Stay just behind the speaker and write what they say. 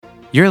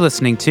You're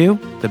listening to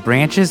the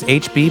Branches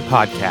HB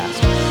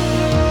Podcast.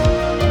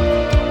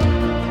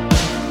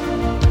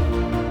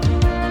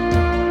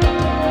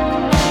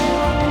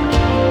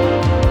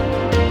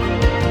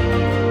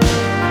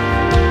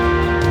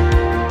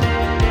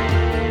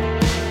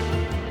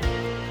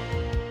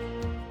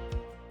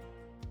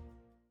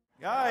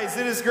 Guys,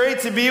 it is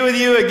great to be with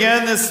you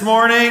again this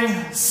morning.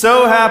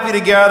 So happy to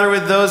gather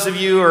with those of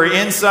you who are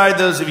inside,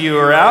 those of you who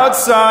are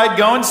outside,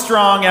 going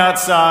strong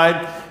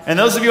outside. And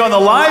those of you on the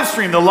live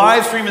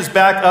stream is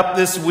back up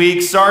this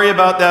week. Sorry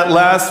about that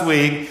last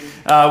week.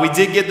 We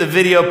did get the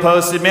video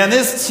posted. Man,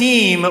 this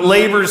team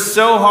labors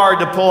so hard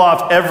to pull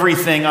off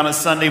everything on a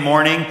Sunday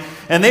morning.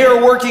 And they are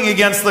working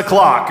against the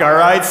clock, all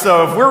right?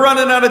 So if we're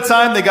running out of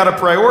time, they got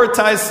to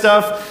prioritize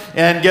stuff.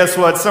 And guess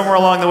what? Somewhere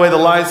along the way, the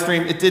live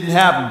stream, it didn't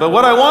happen. But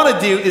what I want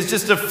to do is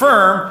just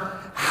affirm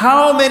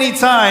how many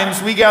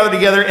times we gather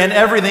together and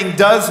everything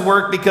does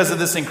work because of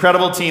this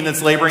incredible team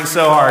that's laboring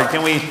so hard.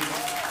 Can we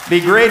be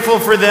grateful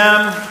for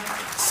them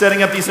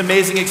setting up these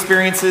amazing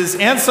experiences,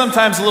 and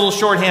sometimes a little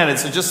shorthanded.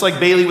 So just like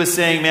Bailey was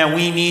saying, man,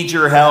 we need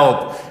your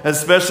help,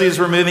 especially as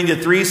we're moving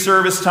to 3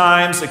 service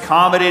times,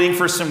 accommodating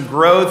for some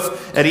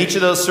growth at each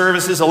of those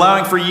services,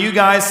 allowing for you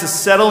guys to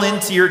settle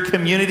into your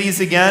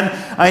communities again.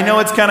 I know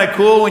it's kind of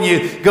cool when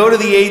you go to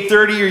the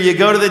 8:30 or you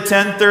go to the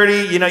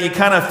 10:30, you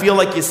kind of feel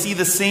like you see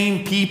the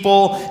same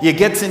people. You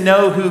get to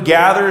know who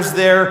gathers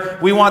there.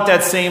 We want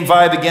that same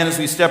vibe again as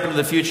we step into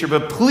the future.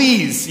 But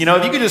please,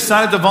 if you could just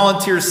sign up to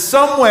volunteer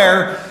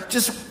somewhere,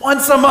 just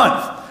once a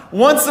month.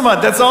 Once a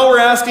month. That's all we're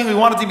asking. We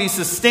want it to be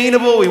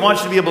sustainable. We want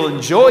you to be able to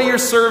enjoy your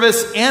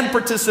service and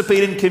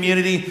participate in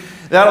community.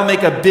 That'll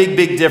make a big,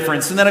 big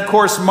difference. And then, of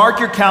course, mark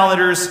your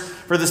calendars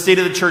for the State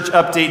of the Church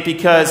update,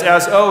 because,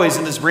 as always,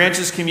 in this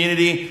Branches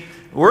community,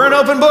 we're an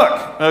open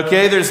book,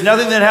 okay? There's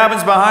nothing that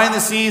happens behind the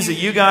scenes that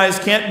you guys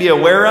can't be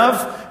aware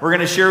of. We're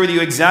going to share with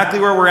you exactly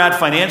where we're at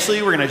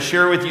financially. We're going to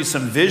share with you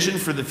some vision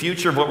for the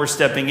future of what we're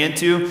stepping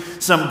into.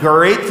 Some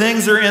great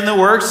things are in the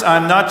works.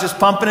 I'm not just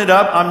pumping it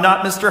up. I'm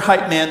not Mr.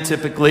 Hype Man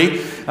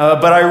typically,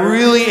 but I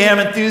really am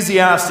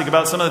enthusiastic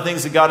about some of the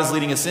things that God is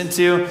leading us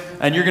into,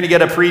 and you're going to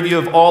get a preview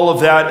of all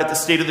of that at the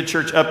State of the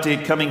Church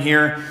update coming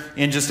here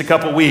in just a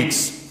couple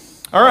weeks.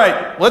 All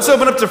right, let's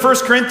open up to 1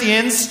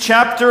 Corinthians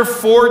chapter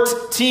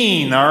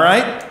 14, all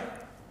right?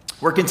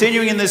 We're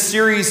continuing in this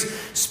series,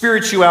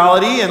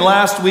 Spirituality, and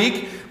last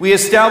week we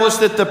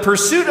established that the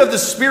pursuit of the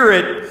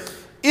Spirit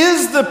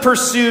is the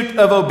pursuit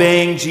of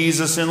obeying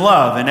Jesus in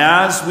love. And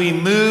as we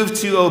move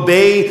to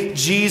obey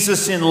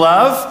Jesus in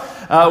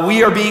love,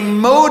 we are being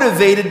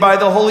motivated by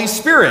the Holy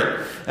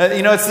Spirit.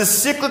 It's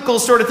this cyclical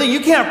sort of thing.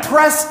 You can't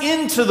press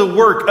into the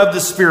work of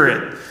the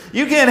Spirit.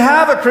 You can't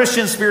have a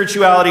Christian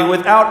spirituality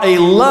without a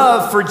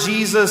love for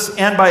Jesus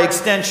and, by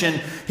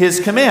extension, His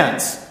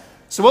commands.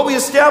 So what we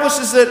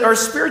established is that our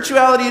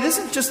spirituality, it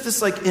isn't just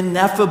this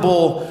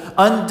ineffable,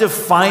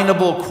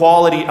 undefinable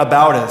quality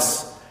about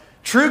us.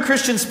 True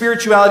Christian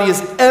spirituality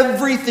is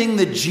everything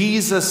that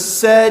Jesus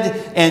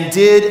said and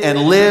did and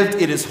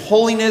lived. It is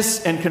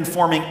holiness and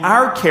conforming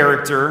our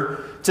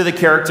character to the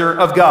character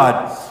of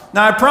God.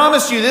 Now, I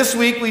promised you this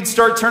week we'd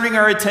start turning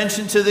our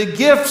attention to the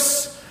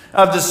gifts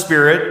of the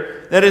Spirit.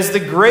 That is, the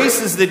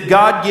graces that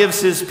God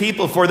gives His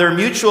people for their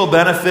mutual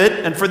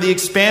benefit and for the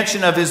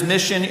expansion of His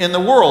mission in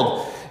the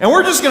world. And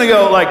we're just going to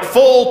go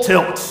full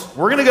tilt.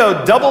 We're going to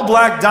go double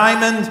black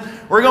diamond.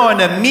 We're going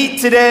to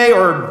meat today,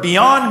 or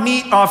beyond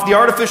meat off the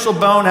artificial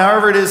bone,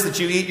 however it is that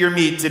you eat your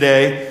meat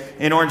today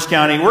in Orange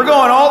County. We're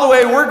going all the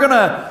way. We're going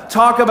to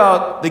talk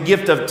about the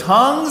gift of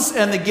tongues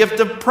and the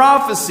gift of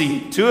prophecy,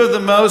 2 of the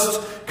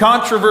most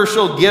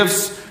controversial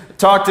gifts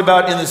talked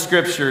about in the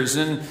Scriptures.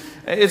 And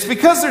it's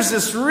because there's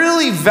this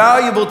really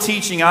valuable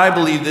teaching, I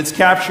believe, that's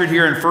captured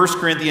here in 1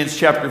 Corinthians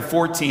chapter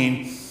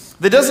 14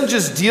 that doesn't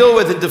just deal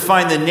with and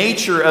define the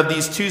nature of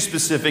these 2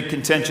 specific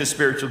contentious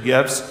spiritual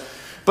gifts,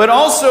 but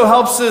also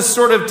helps us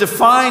sort of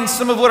define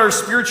some of what our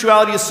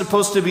spirituality is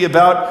supposed to be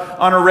about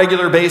on a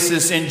regular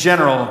basis in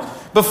general.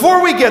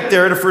 Before we get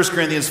there to 1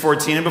 Corinthians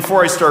 14, and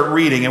before I start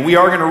reading, and we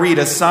are going to read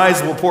a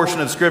sizable portion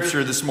of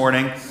Scripture this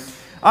morning,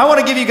 I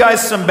want to give you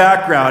guys some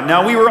background.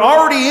 Now, we were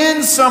already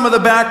in some of the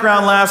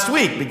background last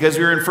week because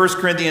we were in 1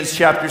 Corinthians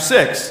chapter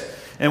 6.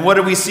 And what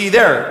did we see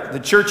there? The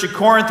church of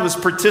Corinth was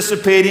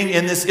participating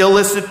in this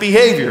illicit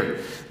behavior.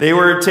 They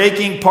were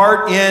taking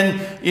part in,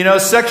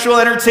 sexual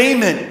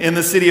entertainment in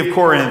the city of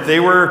Corinth. They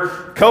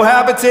were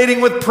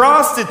cohabitating with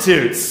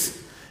prostitutes.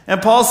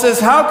 And Paul says,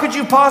 how could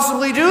you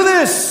possibly do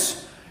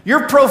this?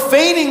 You're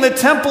profaning the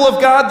temple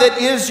of God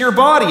that is your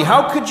body.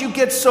 How could you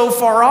get so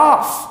far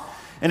off?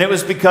 And it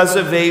was because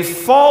of a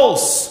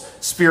false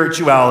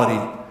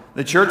spirituality.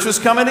 The church was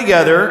coming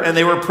together and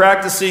they were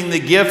practicing the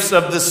gifts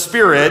of the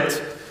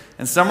Spirit.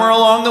 And somewhere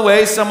along the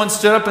way, someone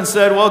stood up and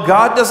said, well,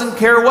 God doesn't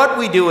care what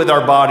we do with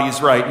our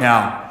bodies right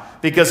now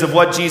because of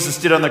what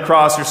Jesus did on the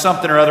cross or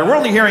something or other. We're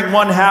only hearing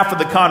one half of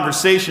the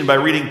conversation by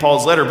reading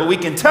Paul's letter, but we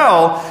can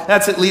tell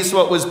that's at least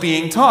what was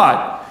being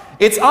taught.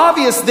 It's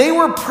obvious they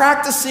were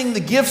practicing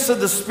the gifts of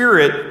the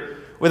Spirit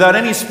without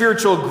any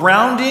spiritual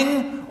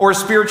grounding or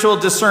spiritual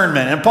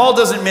discernment. And Paul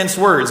doesn't mince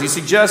words. He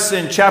suggests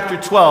in chapter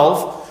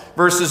 12,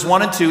 verses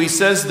 1 and 2, he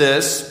says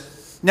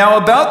this, "Now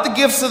about the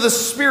gifts of the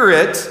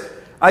Spirit,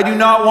 I do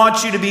not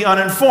want you to be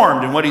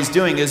uninformed." And what he's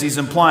doing is he's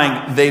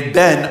implying they've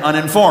been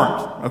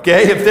uninformed.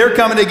 Okay? If they're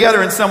coming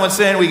together and someone's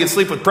saying we can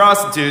sleep with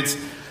prostitutes,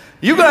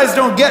 you guys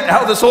don't get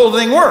how this whole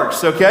thing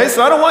works. Okay?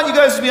 So I don't want you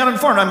guys to be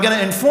uninformed. I'm going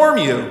to inform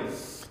you.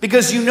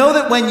 Because you know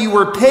that when you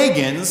were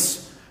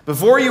pagans,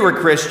 before you were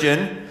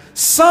Christian,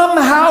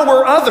 somehow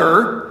or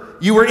other,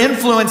 you were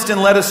influenced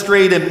and led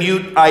astray to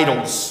mute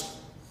idols.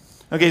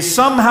 Okay,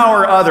 somehow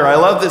or other. I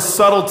love this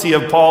subtlety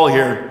of Paul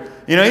here.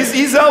 You know,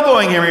 he's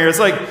elbowing him here. It's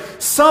like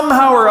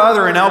somehow or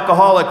other an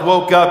alcoholic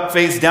woke up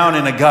face down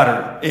in a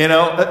gutter. You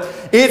know,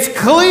 it's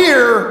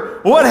clear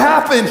what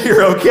happened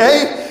here,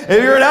 okay?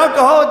 If you're an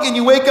alcoholic and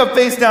you wake up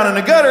face down in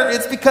a gutter,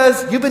 it's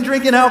because you've been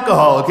drinking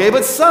alcohol, okay?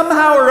 But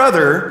somehow or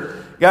other,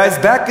 guys,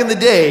 back in the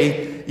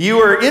day, you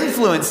were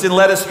influenced and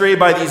led astray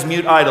by these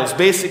mute idols.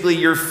 Basically,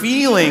 your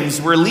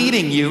feelings were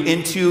leading you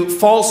into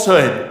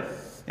falsehood.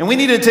 And we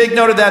need to take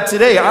note of that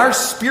today. Our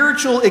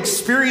spiritual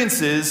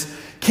experiences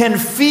can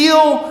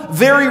feel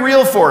very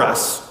real for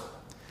us.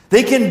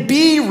 They can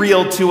be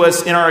real to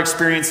us in our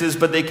experiences,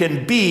 but they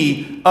can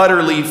be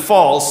utterly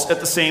false at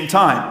the same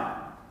time.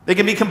 They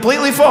can be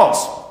completely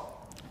false.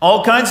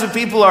 All kinds of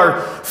people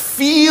are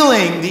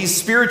feeling these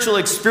spiritual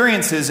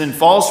experiences in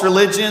false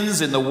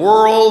religions, in the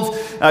world,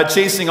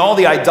 chasing all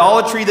the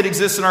idolatry that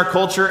exists in our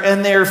culture,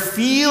 and they're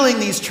feeling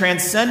these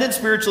transcendent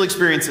spiritual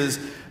experiences,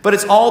 but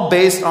it's all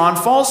based on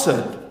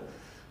falsehood.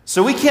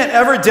 So we can't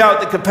ever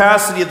doubt the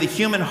capacity of the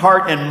human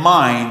heart and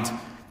mind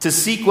to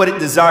seek what it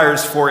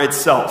desires for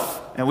itself.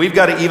 And we've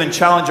got to even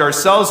challenge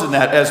ourselves in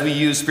that as we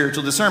use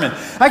spiritual discernment.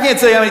 I can't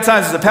tell you how many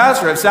times as a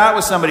pastor I've sat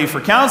with somebody for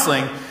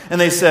counseling and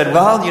they said,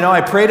 well, you know,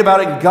 I prayed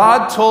about it and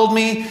God told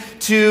me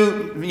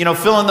to, you know,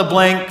 fill in the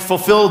blank,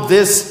 fulfill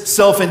this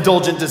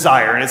self-indulgent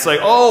desire. And it's like,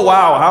 oh,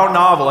 wow, how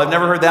novel. I've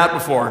never heard that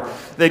before.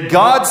 That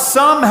God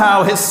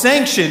somehow has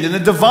sanctioned in a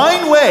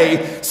divine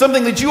way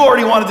something that you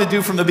already wanted to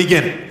do from the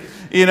beginning.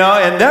 You know,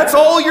 and that's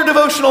all your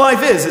devotional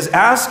life is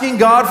asking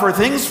God for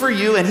things for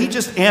you, and he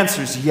just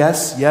answers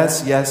yes,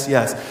 yes, yes,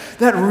 yes.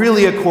 That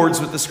really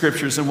accords with the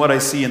scriptures and what I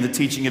see in the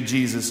teaching of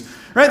Jesus.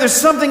 Right? There's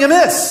something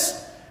amiss.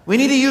 We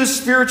need to use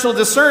spiritual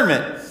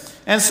discernment.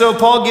 And so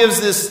Paul gives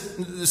this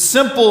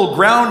simple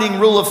grounding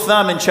rule of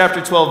thumb in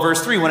chapter 12,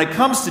 verse 3, when it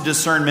comes to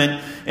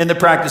discernment in the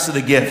practice of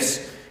the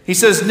gifts. He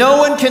says, no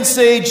one can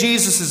say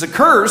Jesus is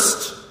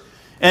accursed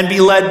and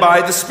be led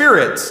by the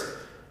Spirit.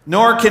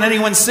 Nor can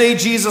anyone say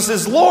Jesus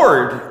is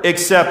Lord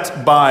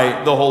except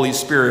by the Holy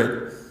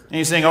Spirit. And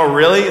you're saying, oh,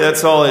 really?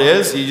 That's all it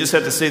is? You just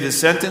have to say this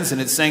sentence and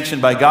it's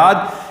sanctioned by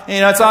God? And, you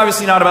know, it's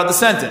obviously not about the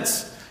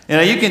sentence. You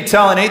know, you can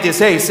tell an atheist,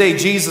 hey, say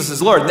Jesus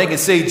is Lord. And they can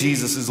say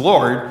Jesus is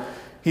Lord.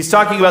 He's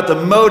talking about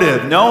the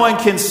motive. No one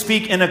can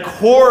speak in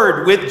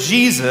accord with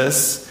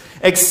Jesus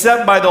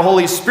except by the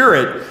Holy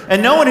Spirit.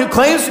 And no one who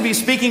claims to be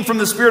speaking from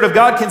the Spirit of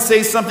God can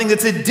say something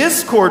that's in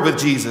discord with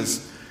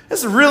Jesus.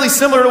 This is really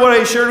similar to what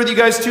I shared with you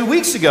guys 2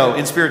 weeks ago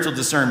in spiritual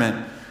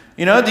discernment.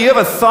 You know, do you have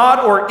a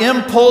thought or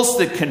impulse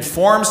that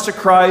conforms to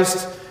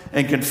Christ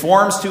and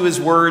conforms to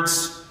his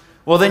words?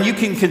 Well, then you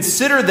can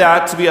consider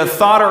that to be a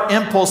thought or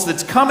impulse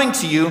that's coming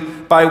to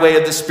you by way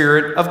of the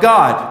Spirit of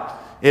God.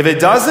 If it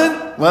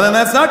doesn't, well, then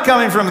that's not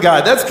coming from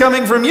God. That's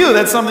coming from you.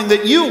 That's something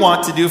that you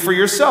want to do for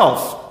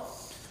yourself.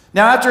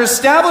 Now, after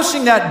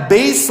establishing that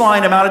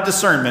baseline amount of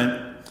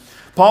discernment,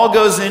 Paul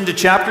goes into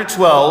chapter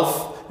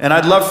 12, and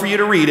I'd love for you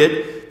to read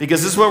it,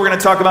 because this is what we're going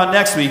to talk about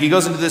next week. He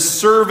goes into this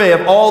survey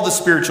of all the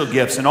spiritual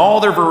gifts and all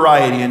their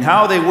variety and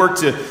how they work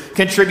to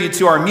contribute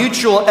to our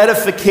mutual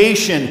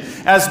edification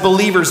as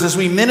believers as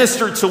we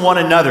minister to one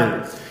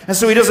another. And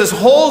so he does this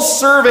whole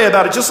survey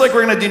about it, just like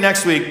we're going to do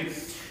next week.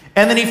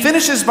 And then he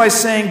finishes by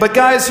saying, but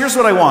guys, here's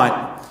what I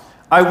want.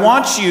 I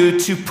want you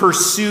to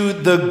pursue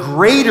the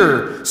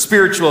greater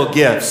spiritual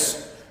gifts.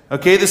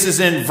 Okay, this is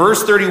in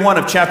verse 31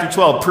 of chapter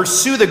 12.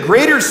 Pursue the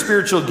greater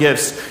spiritual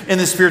gifts in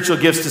the spiritual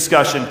gifts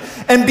discussion.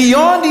 And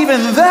beyond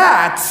even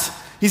that,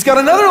 he's got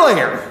another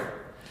layer.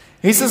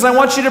 He says, I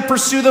want you to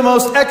pursue the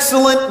most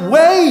excellent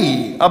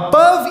way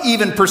above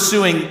even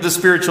pursuing the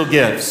spiritual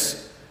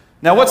gifts.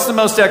 Now, what's the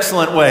most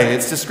excellent way?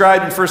 It's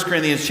described in 1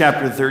 Corinthians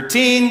chapter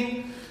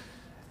 13.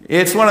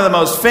 It's one of the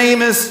most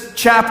famous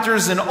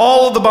chapters in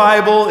all of the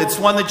Bible. It's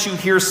one that you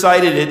hear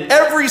cited at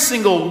every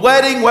single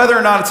wedding, whether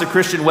or not it's a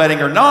Christian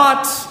wedding or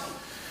not.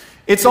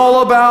 It's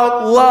all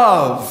about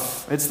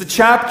love. It's the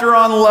chapter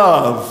on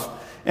love.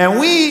 And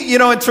we,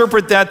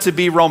 interpret that to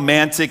be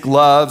romantic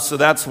love, so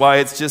that's why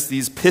it's just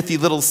these pithy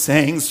little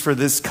sayings for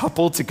this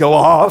couple to go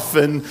off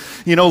and,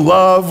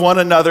 love one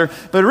another.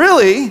 But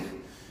really,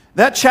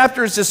 that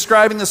chapter is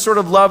describing the sort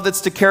of love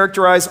that's to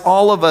characterize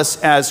all of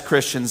us as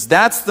Christians.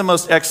 That's the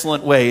most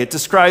excellent way. It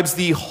describes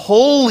the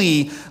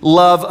holy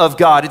love of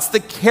God. It's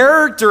the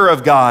character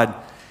of God.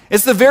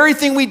 It's the very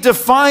thing we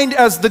defined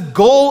as the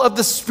goal of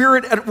the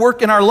Spirit at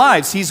work in our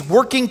lives. He's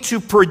working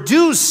to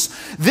produce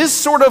this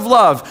sort of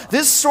love,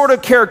 this sort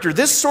of character,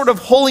 this sort of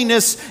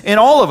holiness in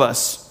all of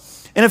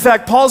us. And in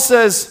fact, Paul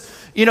says,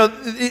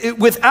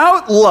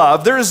 without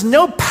love, there is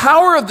no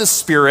power of the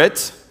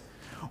Spirit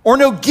or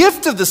no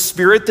gift of the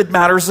Spirit that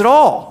matters at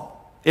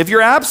all. If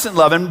you're absent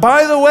love, and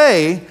by the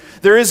way,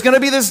 there is going to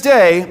be this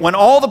day when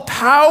all the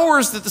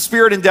powers that the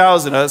Spirit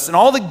endows in us and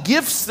all the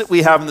gifts that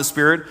we have in the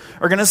Spirit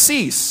are going to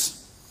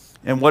cease.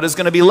 And what is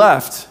going to be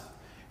left?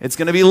 It's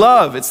going to be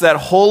love. It's that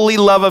holy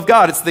love of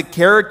God. It's the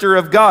character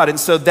of God. And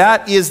so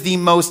that is the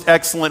most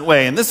excellent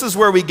way. And this is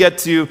where we get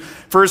to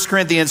 1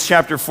 Corinthians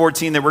chapter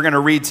 14 that we're going to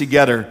read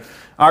together,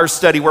 our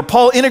study, where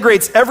Paul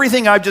integrates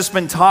everything I've just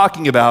been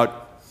talking about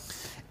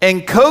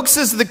and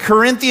coaxes the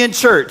Corinthian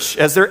church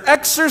as they're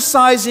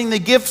exercising the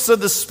gifts of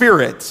the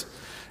Spirit,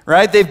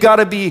 right? They've got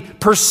to be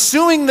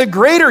pursuing the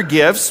greater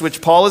gifts,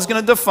 which Paul is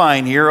going to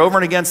define here, over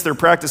and against their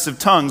practice of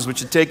tongues, which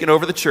had taken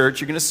over the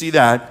church. You're going to see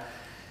that.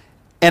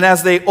 And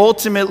as they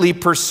ultimately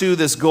pursue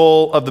this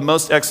goal of the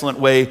most excellent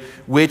way,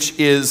 which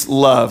is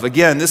love.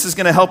 Again, this is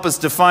going to help us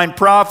define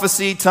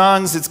prophecy,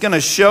 tongues. It's going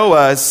to show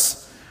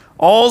us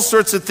all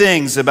sorts of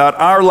things about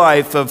our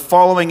life of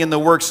following in the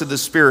works of the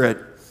Spirit.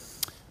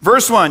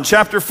 Verse 1,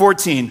 chapter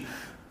 14.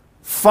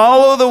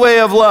 Follow the way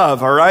of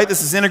love, all right?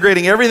 This is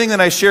integrating everything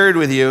that I shared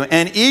with you.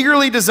 And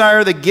eagerly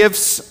desire the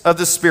gifts of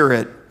the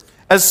Spirit,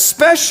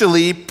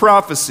 especially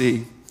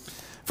prophecy.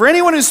 For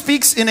anyone who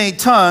speaks in a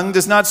tongue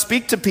does not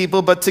speak to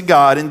people but to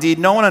God. Indeed,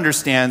 no one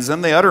understands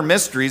them. They utter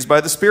mysteries by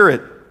the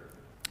Spirit.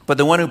 But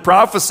the one who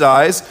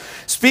prophesies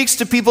speaks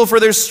to people for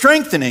their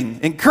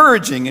strengthening,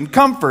 encouraging, and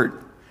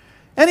comfort.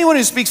 Anyone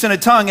who speaks in a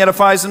tongue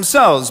edifies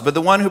themselves, but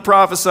the one who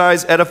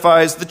prophesies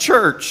edifies the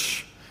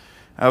church.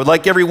 I would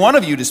like every one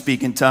of you to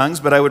speak in tongues,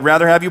 but I would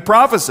rather have you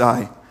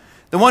prophesy.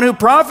 The one who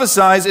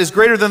prophesies is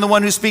greater than the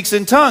one who speaks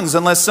in tongues,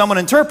 unless someone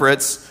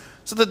interprets,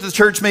 so that the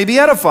church may be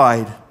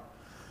edified.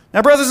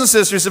 Now, brothers and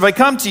sisters, if I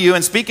come to you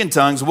and speak in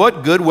tongues,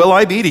 what good will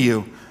I be to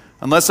you,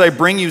 unless I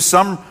bring you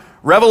some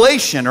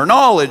revelation or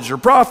knowledge or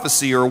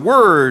prophecy or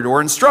word or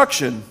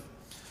instruction?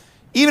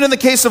 Even in the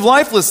case of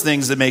lifeless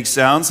things that make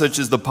sound, such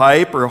as the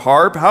pipe or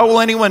harp, how will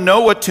anyone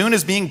know what tune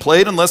is being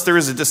played unless there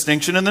is a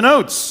distinction in the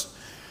notes?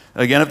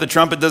 Again, if the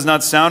trumpet does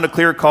not sound a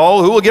clear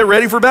call, who will get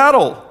ready for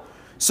battle?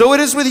 So it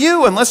is with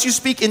you. Unless you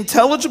speak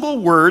intelligible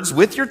words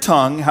with your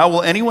tongue, how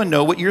will anyone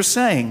know what you're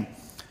saying?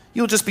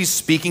 You'll just be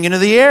speaking into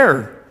the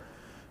air.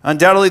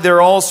 Undoubtedly, there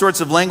are all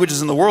sorts of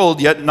languages in the world,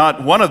 yet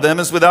not one of them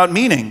is without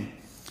meaning.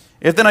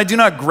 If then I do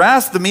not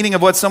grasp the meaning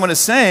of what someone is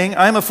saying,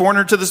 I am a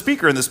foreigner to the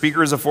speaker, and the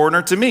speaker is a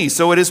foreigner to me.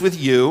 So it is with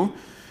you.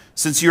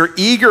 Since you're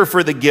eager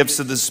for the gifts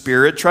of the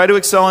Spirit, try to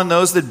excel in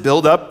those that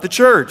build up the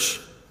church.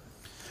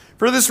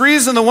 For this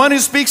reason, the one who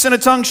speaks in a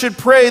tongue should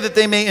pray that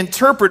they may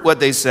interpret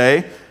what they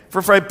say. For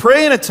if I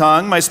pray in a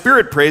tongue, my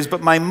spirit prays, but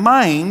my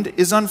mind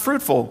is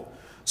unfruitful.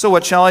 So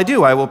what shall I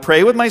do? I will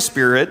pray with my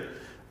spirit,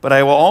 but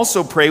I will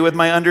also pray with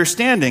my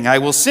understanding. I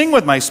will sing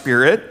with my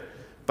spirit,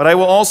 but I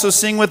will also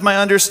sing with my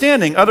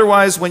understanding.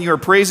 Otherwise, when you are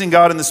praising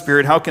God in the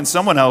Spirit, how can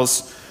someone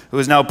else who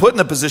is now put in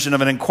the position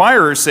of an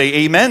inquirer say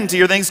amen to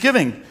your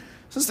thanksgiving,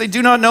 since they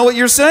do not know what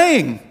you're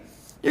saying?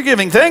 You're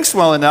giving thanks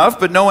well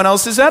enough, but no one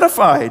else is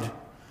edified.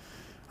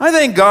 I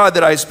thank God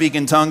that I speak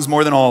in tongues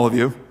more than all of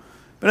you.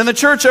 But in the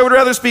church, I would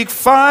rather speak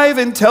 5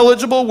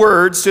 intelligible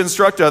words to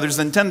instruct others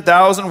than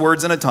 10,000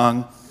 words in a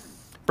tongue.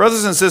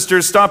 Brothers and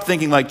sisters, stop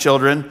thinking like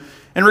children.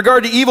 In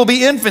regard to evil,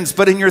 be infants,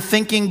 but in your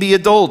thinking, be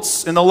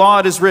adults. In the law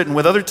it is written,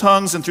 with other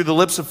tongues and through the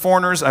lips of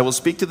foreigners, I will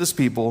speak to this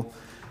people.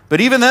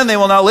 But even then they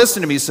will not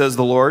listen to me, says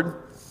the Lord.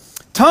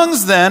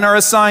 Tongues then are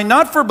a sign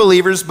not for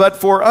believers, but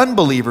for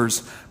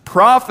unbelievers.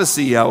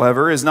 Prophecy,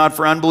 however, is not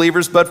for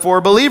unbelievers, but for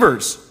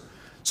believers.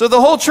 So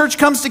the whole church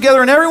comes together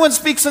and everyone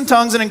speaks in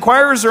tongues and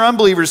inquirers or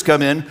unbelievers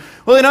come in.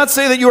 Will they not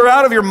say that you are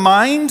out of your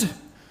mind?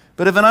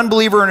 But if an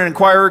unbeliever and an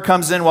inquirer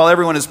comes in while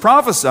everyone is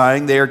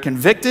prophesying, they are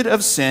convicted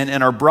of sin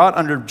and are brought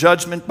under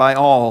judgment by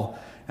all,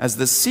 as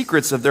the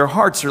secrets of their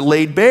hearts are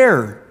laid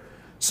bare.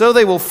 So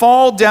they will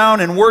fall down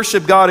and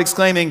worship God,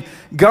 exclaiming,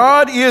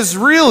 God is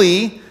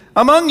really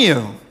among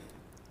you.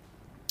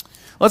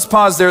 Let's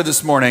pause there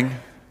this morning.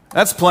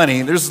 That's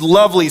plenty. There's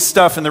lovely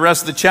stuff in the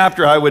rest of the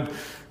chapter I would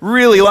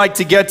really like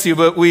to get to,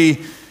 but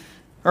we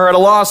are at a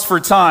loss for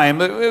time.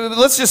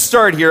 Let's just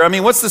start here. I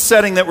mean, what's the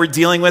setting that we're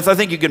dealing with? I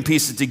think you can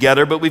piece it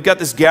together, but we've got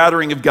this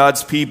gathering of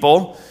God's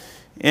people,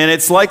 and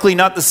it's likely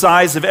not the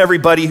size of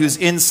everybody who's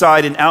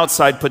inside and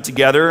outside put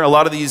together. A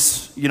lot of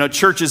these,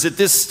 churches at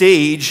this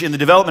stage in the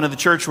development of the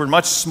church were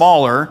much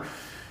smaller,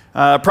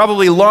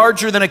 probably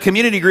larger than a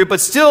community group, but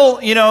still,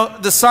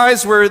 the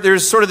size where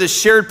there's sort of this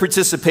shared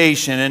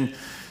participation. And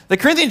the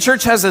Corinthian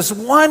church has this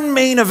one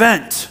main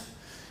event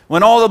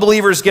when all the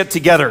believers get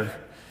together,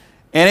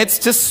 and it's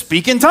to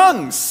speak in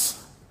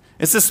tongues.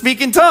 It's to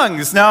speak in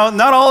tongues. Now,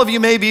 not all of you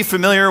may be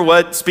familiar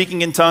what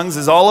speaking in tongues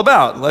is all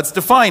about. Let's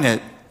define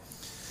it.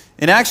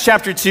 In Acts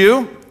chapter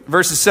 2,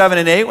 verses 7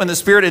 and 8, when the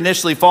Spirit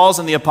initially falls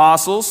on the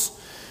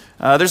apostles,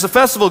 there's a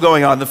festival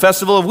going on, the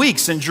Festival of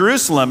Weeks in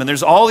Jerusalem, and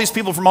there's all these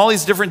people from all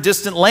these different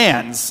distant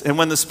lands. And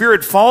when the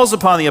Spirit falls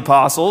upon the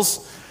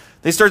apostles,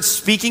 they start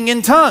speaking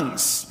in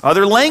tongues,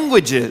 other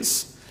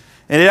languages.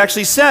 And it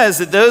actually says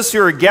that those who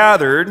are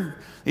gathered,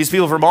 these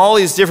people from all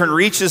these different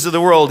reaches of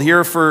the world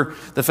here for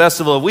the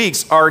Festival of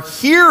Weeks, are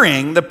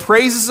hearing the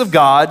praises of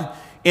God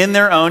in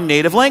their own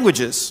native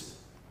languages.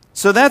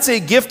 So that's a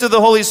gift of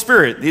the Holy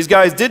Spirit. These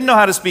guys didn't know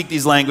how to speak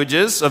these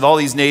languages of all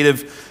these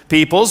native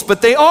peoples,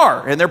 but they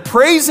are, and they're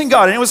praising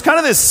God. And it was kind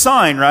of this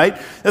sign, right,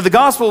 that the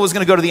gospel was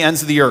going to go to the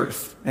ends of the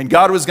earth, and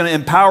God was going to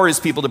empower his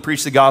people to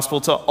preach the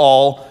gospel to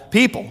all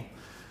people.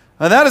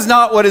 Now, that is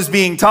not what is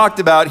being talked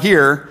about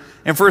here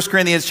in 1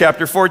 Corinthians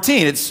chapter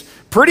 14. It's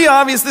pretty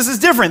obvious this is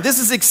different. This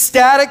is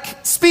ecstatic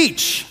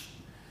speech.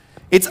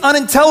 It's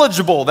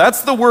unintelligible.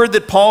 That's the word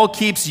that Paul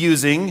keeps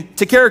using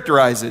to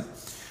characterize it.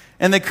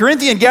 And the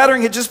Corinthian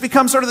gathering had just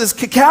become sort of this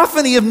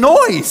cacophony of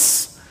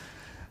noise.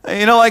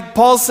 You know, like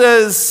Paul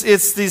says,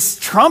 it's this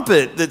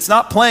trumpet that's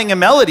not playing a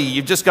melody.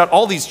 You've just got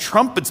all these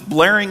trumpets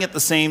blaring at the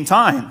same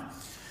time.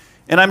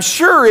 And I'm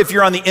sure if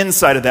you're on the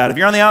inside of that, if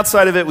you're on the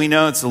outside of it, we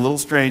know it's a little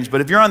strange,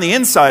 but if you're on the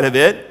inside of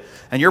it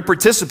and you're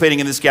participating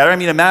in this gathering, I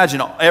mean,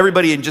 imagine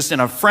everybody just in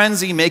a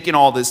frenzy making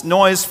all this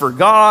noise for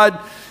God,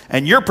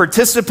 and you're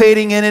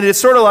participating in it. It's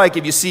sort of like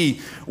if you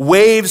see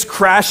waves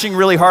crashing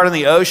really hard on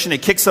the ocean,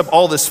 it kicks up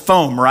all this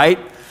foam, right?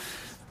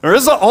 There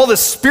is all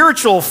this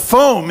spiritual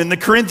foam in the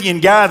Corinthian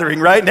gathering,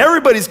 right? And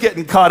everybody's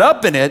getting caught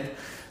up in it,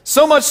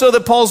 so much so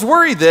that Paul's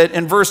worried that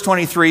in verse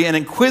 23, an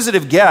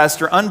inquisitive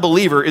guest or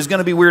unbeliever is going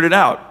to be weirded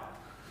out.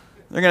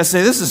 They're going to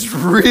say, this is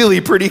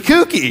really pretty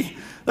kooky.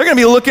 They're going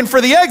to be looking for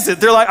the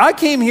exit. They're like, I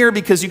came here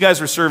because you guys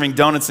were serving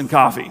donuts and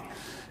coffee.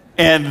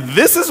 And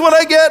this is what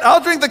I get?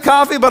 I'll drink the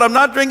coffee, but I'm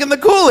not drinking the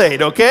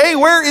Kool-Aid, okay?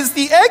 Where is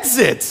the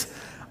exit?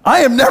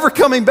 I am never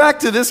coming back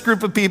to this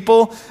group of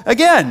people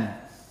again.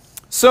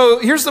 So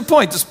here's the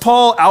point. Does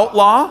Paul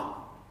outlaw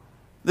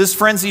this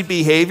frenzied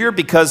behavior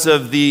because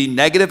of the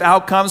negative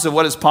outcomes of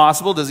what is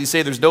possible? Does he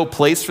say there's no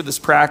place for this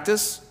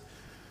practice?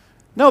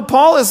 No,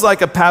 Paul is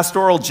like a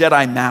pastoral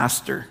Jedi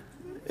master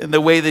in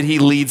the way that he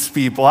leads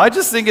people. I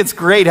just think it's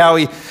great how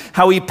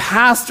he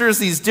pastors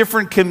these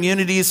different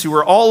communities who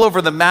are all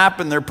over the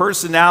map in their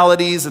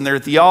personalities and their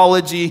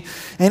theology,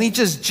 and he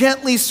just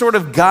gently sort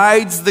of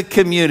guides the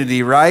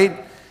community,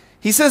 right?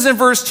 He says in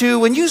verse 2,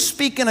 when you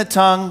speak in a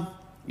tongue,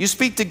 you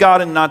speak to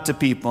God and not to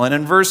people. And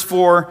in verse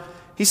 4,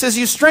 he says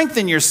you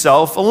strengthen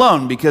yourself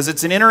alone because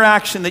it's an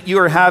interaction that you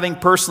are having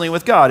personally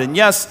with God. And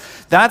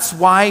yes, that's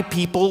why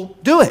people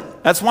do it.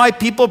 That's why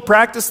people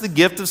practice the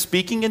gift of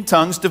speaking in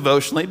tongues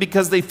devotionally,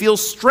 because they feel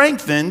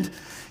strengthened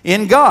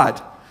in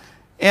God.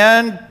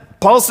 And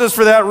Paul says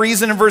for that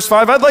reason in verse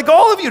 5, I'd like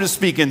all of you to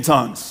speak in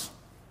tongues.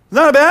 It's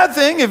not a bad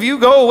thing if you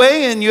go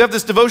away and you have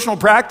this devotional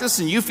practice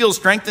and you feel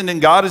strengthened in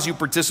God as you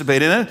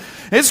participate in it.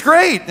 It's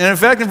great. And in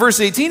fact, in verse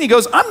 18, he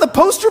goes, I'm the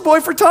poster boy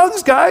for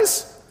tongues,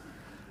 guys.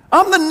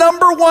 I'm the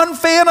number one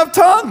fan of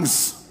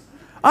tongues.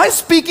 I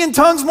speak in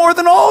tongues more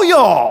than all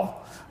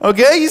y'all.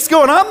 Okay? He's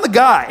going, I'm the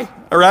guy.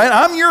 All right?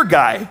 I'm your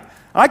guy.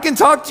 I can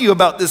talk to you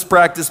about this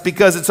practice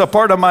because it's a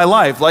part of my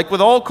life. Like with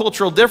all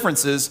cultural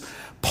differences,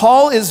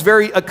 Paul is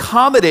very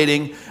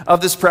accommodating of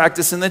this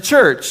practice in the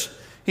church.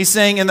 He's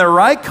saying in the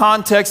right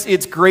context,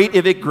 it's great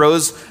if it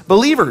grows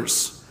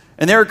believers.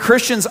 And there are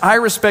Christians I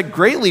respect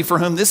greatly for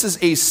whom this is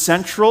a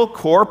central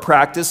core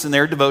practice in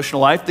their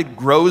devotional life that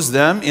grows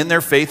them in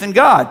their faith in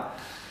God.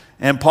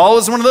 And Paul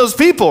is one of those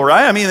people,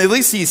 right? I mean, at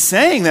least he's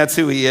saying that's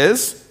who he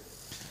is.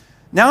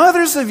 Now,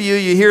 others of you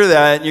hear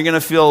that, and you're going to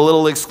feel a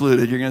little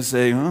excluded. You're going to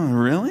say, oh,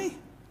 really?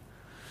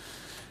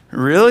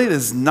 Really?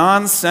 This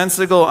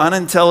nonsensical,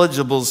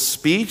 unintelligible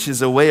speech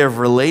is a way of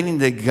relating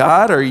to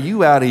God? Are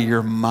you out of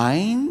your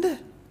mind?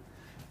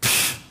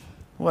 Pfft,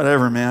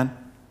 whatever, man.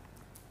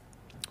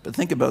 But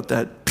think about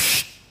that.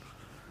 Pfft.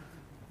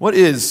 What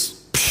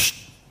is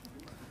pfft?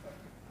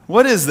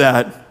 What is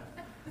that?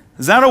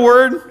 Is that a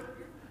word?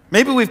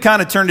 Maybe we've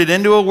kind of turned it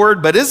into a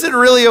word, but is it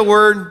really a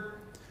word?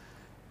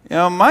 You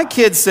know, my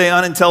kids say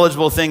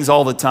unintelligible things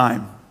all the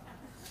time.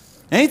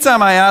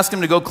 Anytime I ask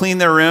them to go clean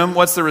their room,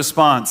 what's the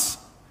response?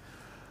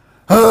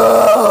 You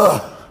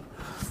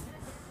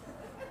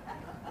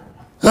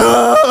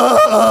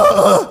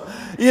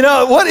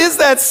know, what is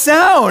that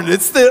sound?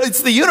 It's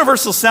the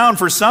universal sound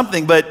for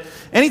something, but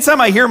anytime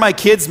I hear my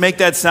kids make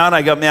that sound,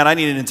 I go, man, I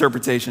need an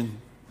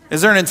interpretation.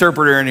 Is there an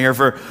interpreter in here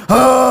for,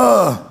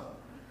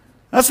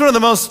 That's one of the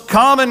most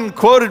common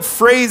quoted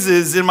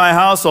phrases in my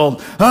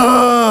household.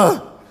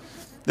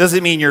 Does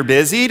it mean you're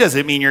busy? Does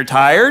it mean you're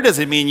tired? Does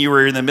it mean you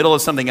were in the middle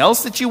of something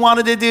else that you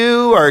wanted to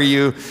do? Are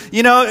you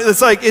know,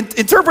 it's like,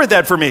 interpret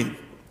that for me.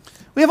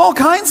 We have all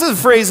kinds of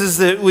phrases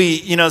that we,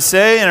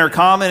 say and are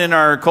common in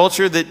our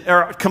culture that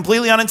are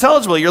completely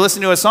unintelligible. You're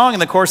listening to a song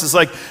and the chorus is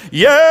like,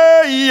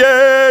 yeah,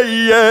 yeah,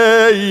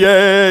 yeah,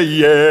 yeah,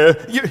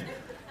 yeah.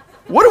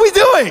 What are we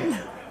doing?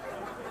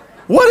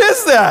 What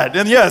is that?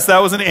 And yes, that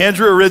was an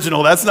Andrew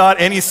original. That's not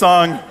any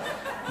song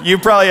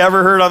you've probably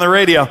ever heard on the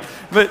radio.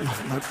 But,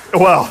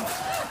 well,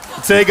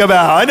 take a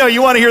bow. I know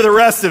you want to hear the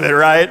rest of it,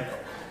 right?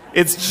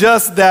 It's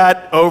just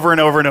that over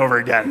and over and over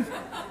again,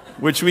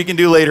 which we can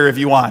do later if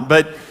you want.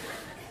 But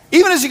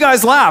even as you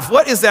guys laugh,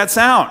 what is that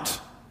sound?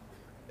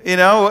 You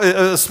know,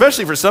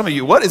 especially for some of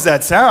you, what is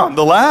that sound?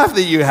 The laugh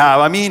that you have.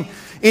 I mean,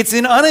 It's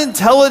an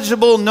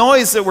unintelligible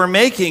noise that we're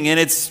making, and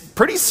it's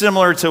pretty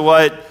similar to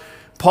what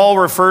Paul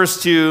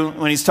refers to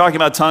when he's talking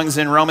about tongues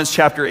in Romans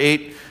chapter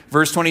 8,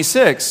 verse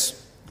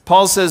 26.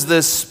 Paul says,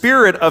 the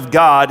Spirit of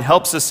God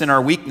helps us in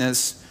our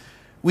weakness.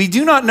 We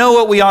do not know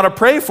what we ought to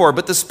pray for,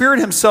 but the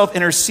Spirit himself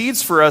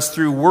intercedes for us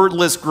through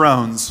wordless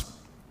groans.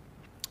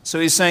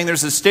 So he's saying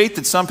there's a state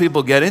that some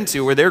people get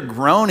into where they're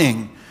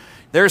groaning,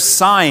 they're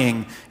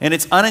sighing, and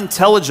it's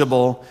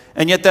unintelligible,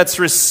 and yet that's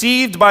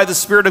received by the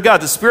Spirit of God.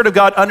 The Spirit of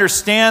God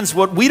understands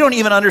what we don't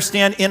even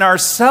understand in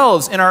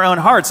ourselves, in our own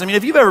hearts. I mean,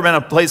 if you've ever been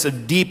in a place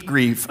of deep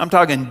grief, I'm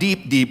talking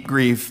deep, deep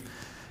grief,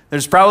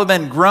 there's probably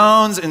been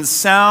groans and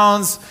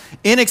sounds,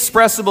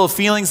 inexpressible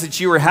feelings that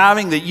you were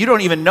having that you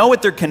don't even know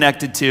what they're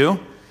connected to,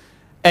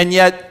 and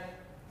yet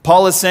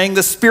Paul is saying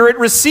the Spirit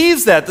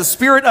receives that. The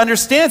Spirit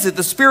understands it.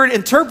 The Spirit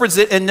interprets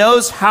it and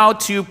knows how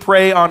to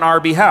pray on our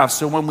behalf.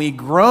 So when we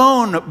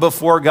groan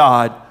before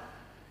God,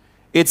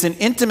 it's an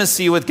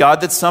intimacy with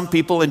God that some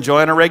people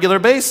enjoy on a regular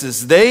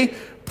basis. They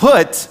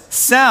put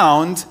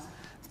sound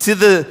to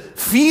the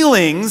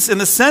feelings and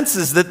the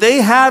senses that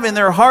they have in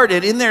their heart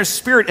and in their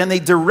spirit, and they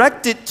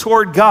direct it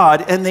toward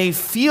God, and they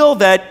feel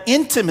that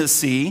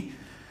intimacy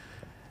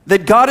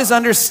that God is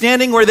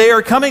understanding where they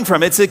are coming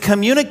from. It's a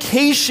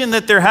communication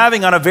that they're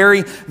having on a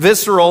very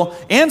visceral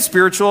and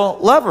spiritual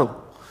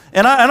level.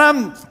 And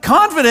I'm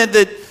confident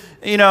that,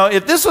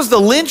 if this was the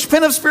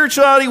linchpin of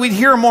spirituality, we'd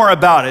hear more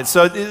about it.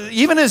 So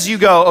even as you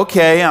go,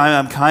 okay,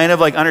 I'm kind of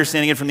like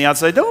understanding it from the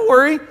outside, don't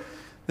worry.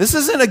 This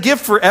isn't a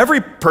gift for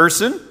every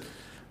person.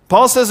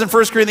 Paul says in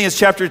 1 Corinthians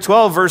chapter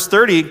 12, verse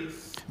 30,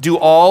 do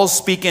all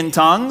speak in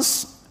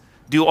tongues?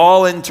 Do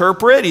all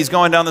interpret? He's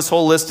going down this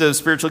whole list of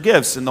spiritual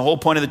gifts. And the whole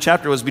point of the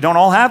chapter was we don't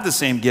all have the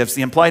same gifts.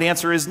 The implied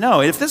answer is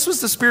no. If this was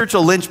the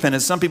spiritual linchpin,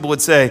 as some people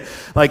would say,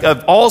 like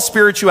of all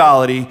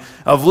spirituality,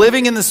 of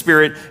living in the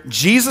Spirit,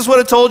 Jesus would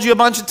have told you a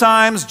bunch of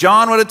times,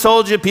 John would have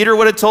told you, Peter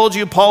would have told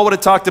you, Paul would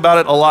have talked about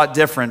it a lot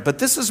different. But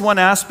this is one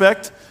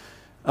aspect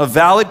of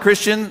valid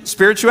Christian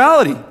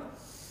spirituality.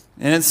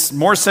 And it's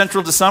more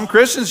central to some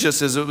Christians,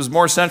 just as it was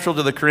more central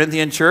to the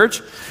Corinthian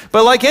church.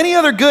 But like any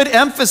other good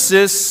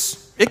emphasis,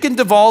 it can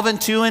devolve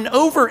into an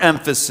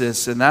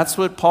overemphasis, and that's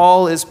what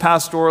Paul is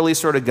pastorally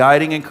sort of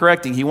guiding and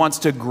correcting. He wants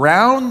to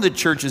ground the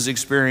church's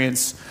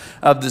experience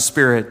of the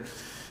Spirit.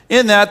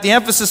 In that, the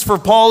emphasis for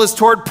Paul is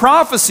toward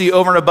prophecy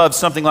over and above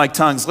something like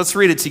tongues. Let's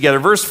read it together.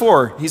 Verse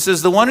 4, he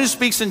says, the one who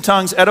speaks in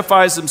tongues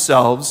edifies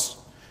themselves,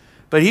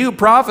 but he who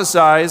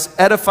prophesies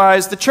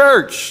edifies the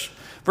church.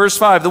 Verse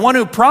 5, the one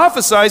who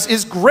prophesies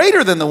is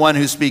greater than the one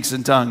who speaks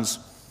in tongues.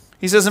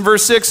 He says in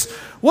verse 6,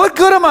 what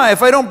good am I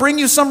if I don't bring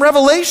you some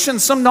revelation,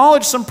 some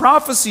knowledge, some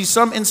prophecy,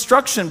 some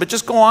instruction, but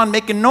just go on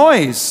making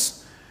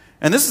noise?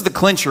 And this is the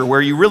clincher where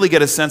you really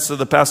get a sense of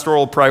the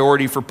pastoral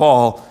priority for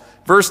Paul.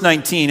 Verse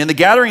 19, in the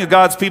gathering of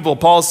God's people,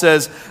 Paul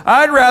says,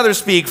 I'd rather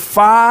speak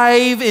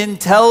 5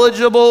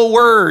 intelligible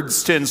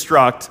words to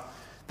instruct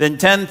than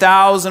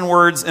 10,000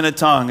 words in a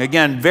tongue.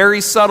 Again, very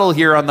subtle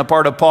here on the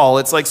part of Paul.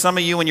 It's like some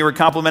of you when you were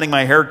complimenting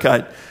my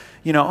haircut.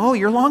 Oh,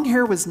 your long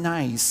hair was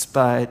nice,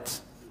 but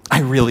I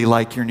really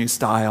like your new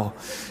style.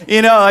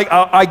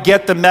 I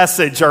get the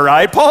message, all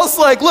right? Paul's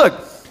like,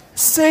 look,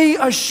 say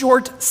a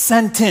short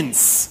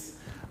sentence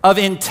of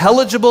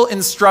intelligible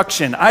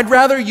instruction. I'd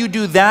rather you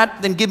do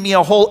that than give me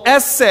a whole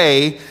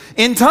essay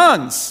in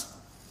tongues.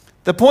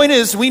 The point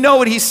is, we know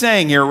what he's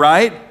saying here,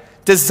 right?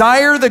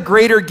 Desire the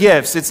greater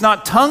gifts. It's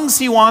not tongues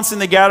he wants in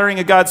the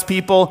gathering of God's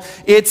people.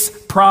 It's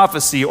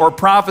prophecy, or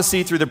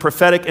prophecy through the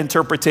prophetic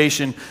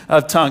interpretation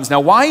of tongues. Now,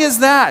 why is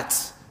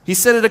that? He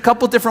said it a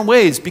couple different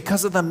ways.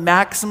 Because of the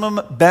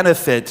maximum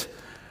benefit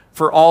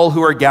for all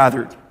who are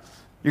gathered.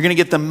 You're going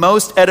to get the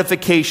most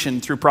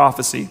edification through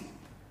prophecy.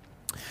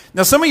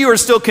 Now, some of you are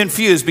still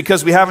confused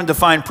because we haven't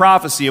defined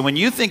prophecy. And when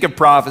you think of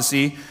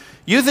prophecy,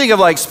 you think of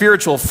like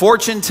spiritual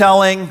fortune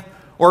telling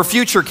or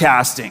future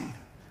casting.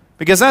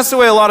 Because that's the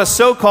way a lot of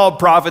so-called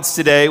prophets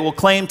today will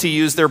claim to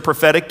use their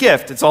prophetic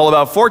gift. It's all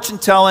about fortune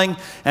telling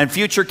and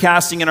future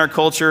casting in our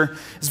culture.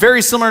 It's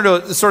very similar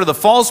to sort of the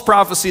false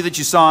prophecy that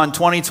you saw in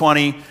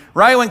 2020,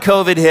 right when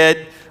COVID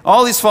hit.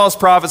 All these false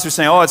prophets are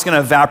saying, oh, it's going to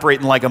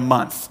evaporate in like a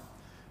month.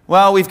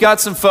 Well, we've got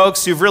some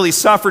folks who've really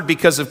suffered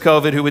because of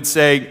COVID who would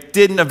say,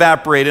 didn't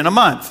evaporate in a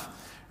month,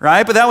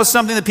 right? But that was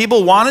something that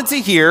people wanted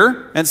to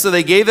hear, and so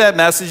they gave that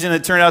message, and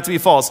it turned out to be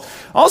false.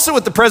 Also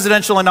with the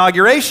presidential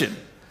inauguration.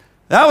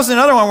 That was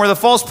another one where the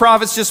false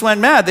prophets just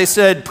went mad. They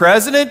said,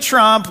 President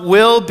Trump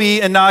will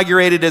be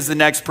inaugurated as the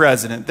next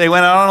president. They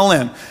went out on a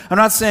limb. I'm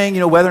not saying,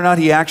 whether or not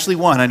he actually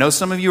won. I know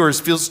some of you are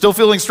still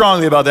feeling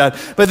strongly about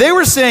that. But they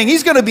were saying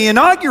he's going to be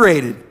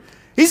inaugurated.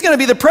 He's going to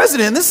be the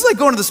president. And this is like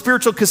going to the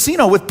spiritual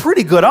casino with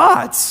pretty good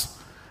odds.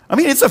 I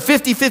mean, it's a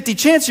 50-50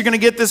 chance you're going to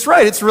get this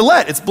right. It's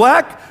roulette. It's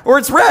black or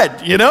it's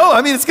red,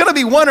 I mean, it's going to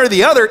be one or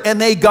the other.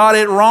 And they got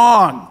it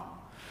wrong.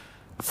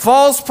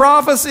 False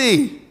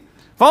prophecy.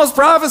 False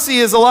prophecy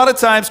is a lot of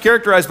times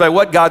characterized by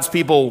what God's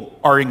people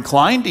are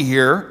inclined to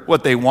hear,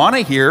 what they want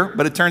to hear,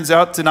 but it turns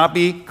out to not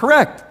be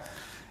correct.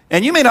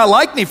 And you may not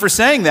like me for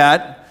saying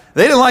that,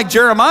 They didn't like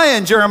Jeremiah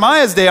in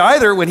Jeremiah's day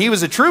either, when he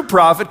was a true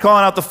prophet,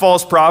 calling out the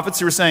false prophets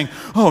who were saying,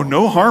 oh,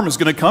 no harm is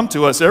going to come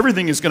to us.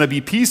 Everything is going to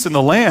be peace in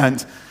the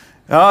land.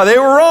 They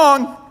were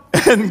wrong.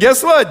 And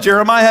guess what?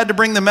 Jeremiah had to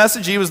bring the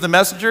message. He was the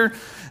messenger.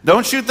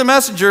 Don't shoot the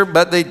messenger,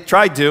 but they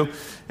tried to.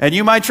 And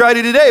you might try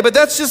to today, but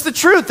that's just the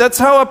truth. That's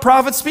how a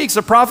prophet speaks.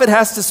 A prophet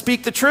has to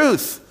speak the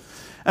truth.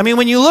 I mean,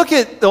 when you look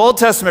at the Old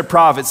Testament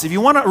prophets, if you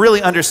want to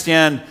really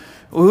understand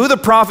who the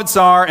prophets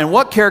are and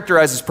what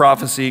characterizes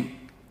prophecy,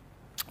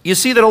 you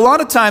see that a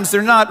lot of times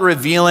they're not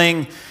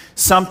revealing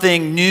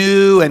something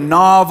new and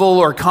novel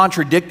or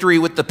contradictory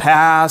with the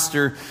past,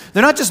 or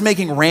they're not just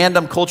making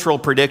random cultural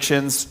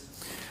predictions.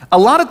 A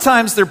lot of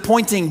times they're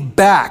pointing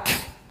back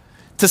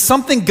to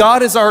something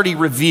God has already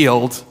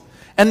revealed,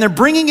 and they're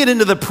bringing it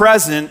into the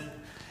present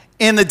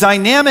in the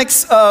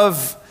dynamics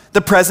of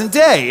the present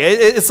day.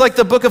 It's like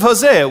the book of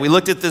Hosea. We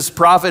looked at this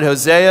prophet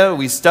Hosea.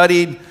 We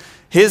studied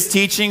his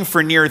teaching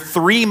for near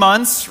 3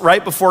 months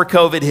right before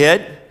COVID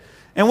hit.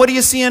 And what do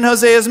you see in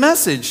Hosea's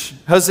message?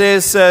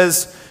 Hosea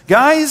says,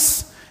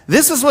 guys,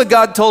 this is what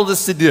God told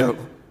us to do.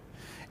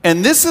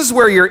 And this is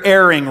where you're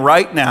erring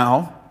right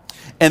now.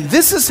 And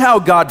this is how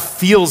God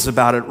feels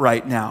about it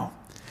right now.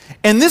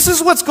 And this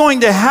is what's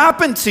going to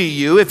happen to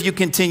you if you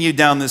continue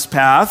down this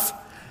path,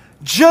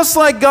 just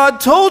like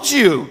God told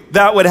you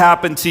that would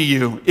happen to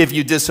you if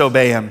you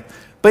disobey him.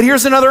 But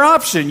here's another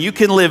option. You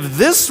can live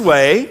this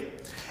way,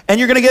 and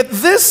you're going to get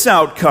this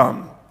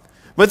outcome.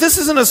 But this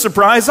isn't a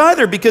surprise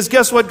either, because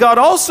guess what? God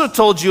also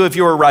told you if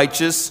you were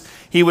righteous,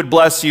 he would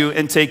bless you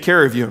and take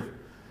care of you.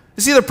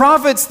 You see, the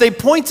prophets, they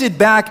pointed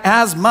back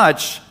as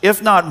much,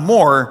 if not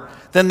more,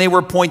 than they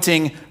were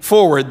pointing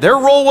forward. Their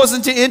role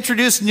wasn't to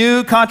introduce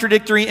new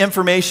contradictory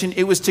information.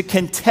 It was to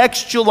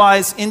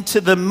contextualize into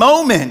the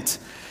moment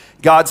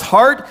God's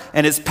heart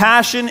and his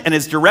passion and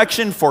his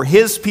direction for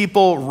his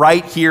people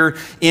right here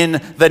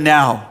in the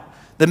now.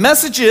 The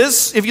message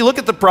is, if you look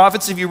at the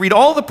prophets, if you read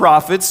all the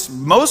prophets,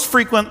 most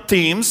frequent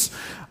themes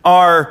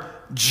are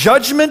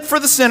judgment for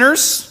the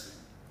sinners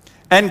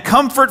and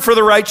comfort for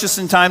the righteous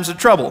in times of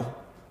trouble.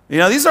 You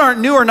know, these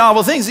aren't new or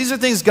novel things. These are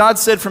things God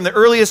said from the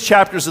earliest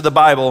chapters of the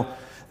Bible.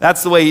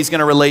 That's the way he's going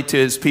to relate to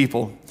his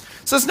people.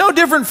 So it's no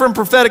different from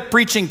prophetic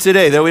preaching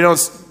today, though we don't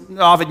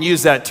often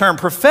use that term.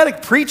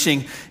 Prophetic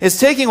preaching is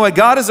taking what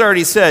God has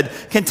already said,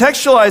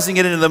 contextualizing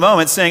it into the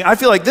moment, saying, I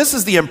feel like this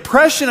is the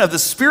impression of the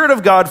Spirit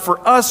of God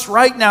for us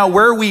right now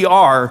where we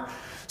are,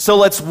 so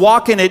let's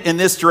walk in it in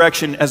this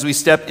direction as we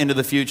step into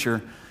the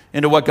future,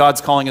 into what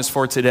God's calling us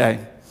for today.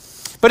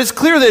 But it's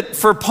clear that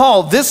for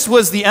Paul, this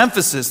was the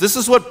emphasis. This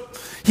is what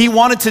he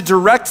wanted to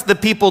direct the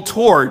people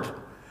toward,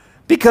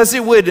 because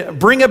it would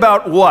bring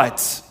about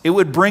what? It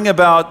would bring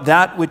about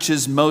that which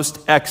is most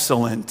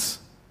excellent.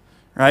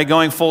 Right,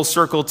 going full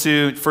circle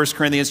to 1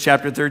 Corinthians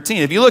chapter 13.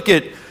 If you look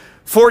at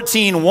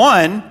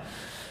 14:1,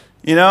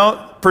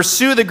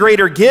 pursue the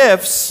greater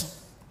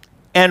gifts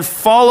and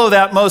follow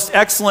that most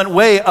excellent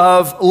way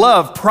of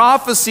love.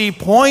 Prophecy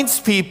points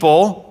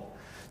people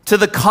to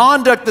the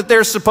conduct that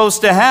they're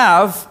supposed to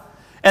have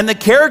and the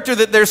character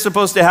that they're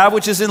supposed to have,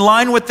 which is in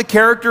line with the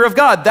character of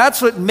God.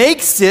 That's what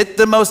makes it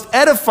the most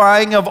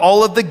edifying of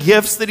all of the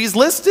gifts that he's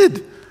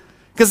listed,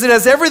 because it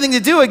has everything to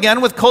do, again,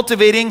 with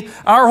cultivating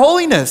our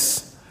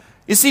holiness.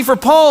 You see, for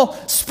Paul,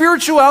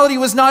 spirituality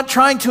was not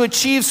trying to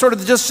achieve sort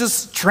of just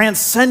this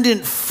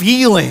transcendent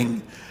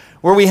feeling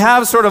where we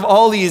have sort of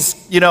all these,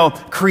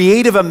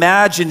 creative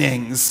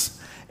imaginings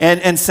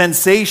and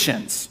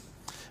sensations.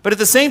 But at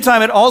the same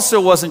time, it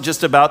also wasn't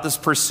just about this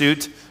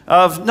pursuit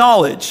of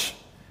knowledge,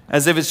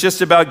 as if it's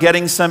just about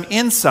getting some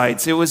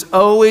insights. It was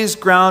always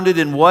grounded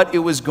in what it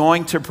was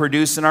going to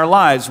produce in our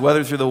lives,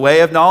 whether through the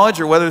way of knowledge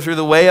or whether through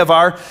the way of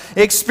our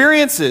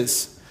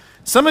experiences.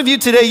 Some of you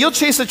today, you'll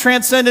chase a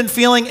transcendent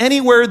feeling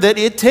anywhere that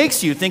it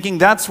takes you, thinking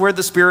that's where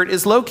the Spirit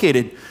is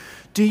located.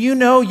 Do you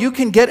know you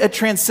can get a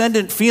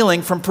transcendent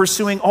feeling from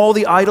pursuing all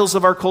the idols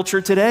of our culture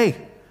today?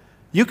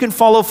 You can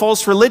follow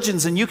false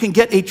religions and you can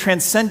get a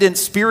transcendent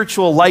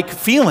spiritual-like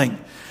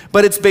feeling,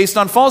 but it's based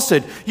on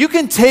falsehood. You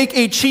can take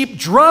a cheap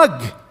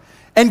drug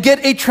and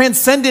get a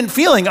transcendent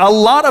feeling. A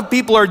lot of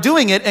people are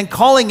doing it and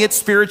calling it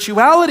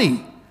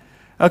spirituality.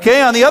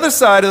 Okay, on the other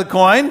side of the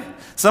coin,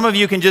 some of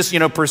you can just,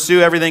 pursue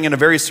everything in a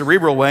very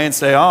cerebral way and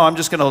say, I'm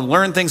just going to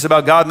learn things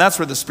about God, and that's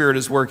where the Spirit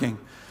is working.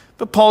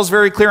 But Paul's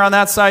very clear on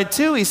that side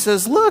too. He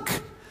says, look,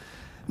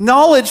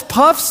 knowledge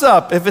puffs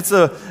up if it's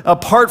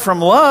apart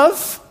from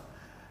love.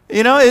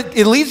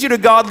 It leads you to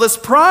godless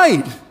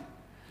pride.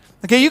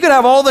 Okay, you could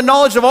have all the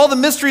knowledge of all the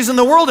mysteries in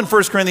the world in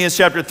 1 Corinthians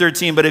chapter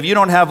 13, but if you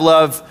don't have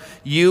love,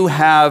 you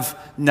have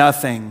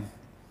nothing.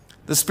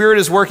 The Spirit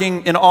is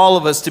working in all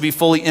of us to be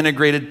fully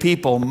integrated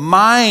people,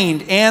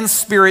 mind and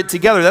spirit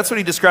together. That's what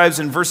he describes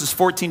in verses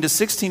 14 to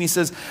 16. He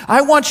says,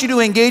 I want you to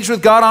engage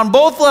with God on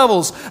both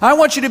levels. I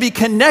want you to be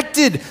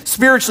connected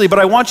spiritually, but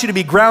I want you to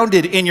be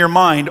grounded in your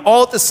mind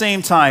all at the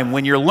same time,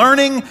 when you're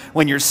learning,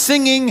 when you're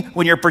singing,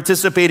 when you're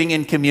participating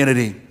in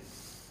community.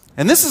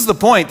 And this is the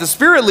point. The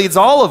Spirit leads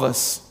all of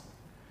us.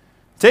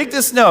 Take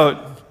this note.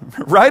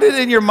 Write it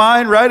in your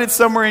mind, write it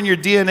somewhere in your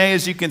DNA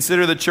as you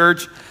consider the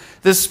church.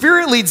 The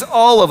Spirit leads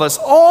all of us,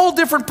 all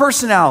different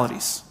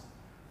personalities,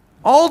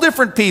 all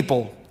different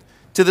people,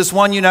 to this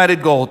one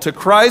united goal, to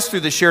Christ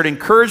through the shared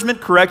encouragement,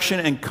 correction,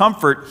 and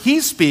comfort He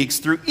speaks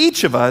through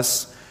each of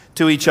us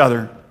to each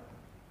other.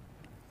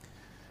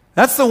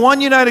 That's the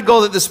one united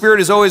goal that the Spirit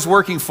is always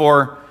working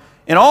for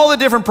in all the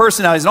different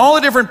personalities and all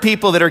the different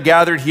people that are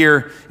gathered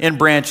here in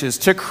Branches.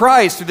 To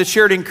Christ through the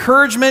shared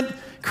encouragement,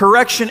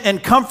 correction,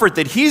 and comfort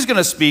that He's going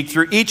to speak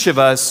through each of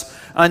us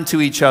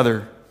unto each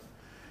other.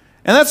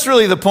 And that's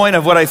really the point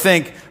of what I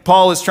think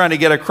Paul is trying to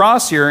get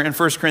across here in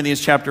 1 Corinthians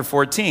chapter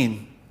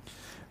 14.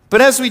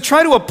 But as we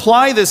try to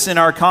apply this in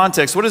our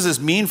context, what does this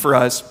mean for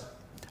us?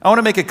 I want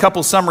to make a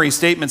couple summary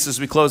statements as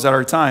we close out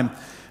our time.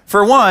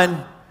 For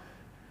one,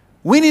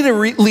 we need to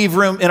leave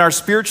room in our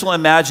spiritual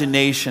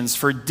imaginations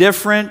for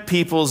different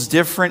people's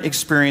different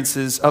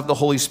experiences of the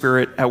Holy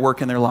Spirit at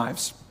work in their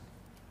lives.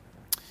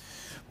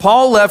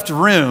 Paul left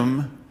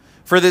room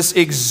for this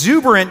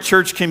exuberant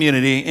church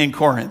community in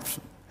Corinth.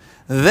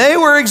 They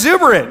were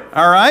exuberant,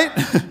 all right?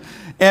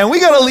 And we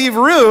got to leave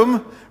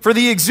room for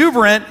the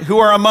exuberant who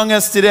are among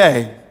us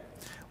today.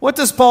 What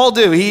does Paul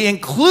do? He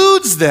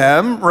includes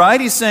them,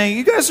 right? He's saying,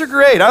 you guys are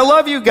great. I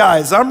love you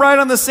guys. I'm right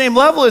on the same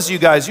level as you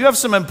guys. You have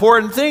some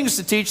important things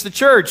to teach the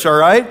church, all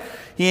right?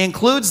 He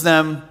includes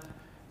them,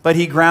 but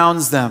he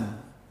grounds them.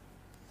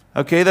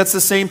 Okay, that's the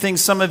same thing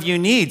some of you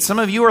need. Some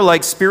of you are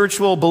like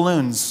spiritual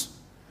balloons.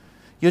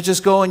 You'll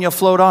just go and you'll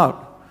float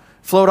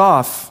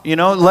off, you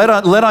know,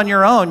 let on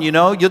your own, you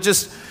know. You'll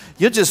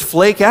just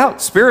flake out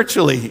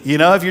spiritually, you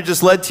know, if you're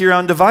just led to your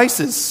own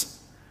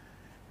devices.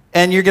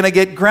 And you're going to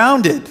get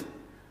grounded.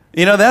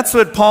 You know, that's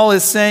what Paul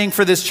is saying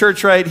for this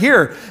church right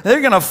here.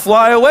 They're going to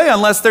fly away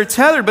unless they're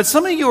tethered. But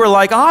some of you are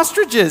like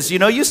ostriches. You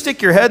know, you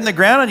stick your head in the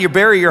ground and you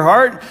bury your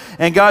heart.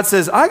 And God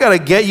says, I got to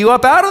get you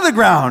up out of the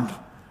ground.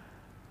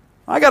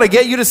 I got to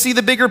get you to see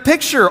the bigger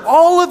picture.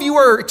 All of you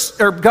are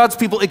God's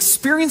people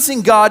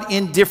experiencing God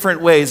in different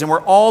ways. And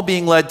we're all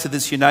being led to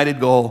this united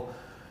goal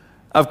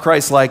of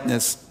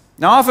Christ-likeness.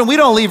 Now, often we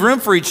don't leave room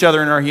for each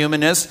other in our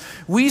humanness.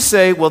 We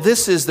say, well,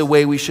 this is the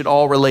way we should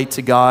all relate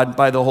to God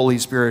by the Holy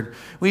Spirit.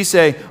 We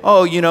say,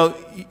 oh, you know,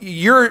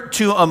 you're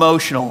too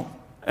emotional.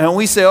 And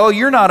we say, oh,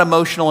 you're not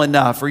emotional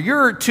enough. Or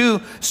you're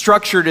too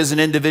structured as an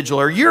individual.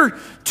 Or you're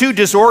too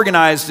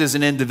disorganized as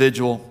an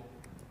individual.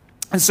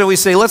 And so we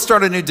say, let's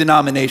start a new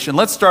denomination.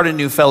 Let's start a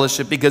new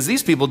fellowship because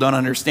these people don't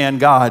understand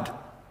God.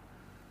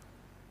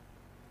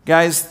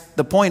 Guys,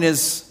 the point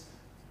is,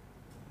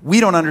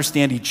 we don't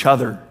understand each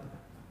other.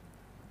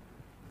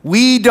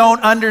 We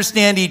don't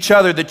understand each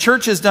other. The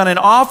church has done an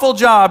awful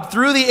job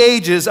through the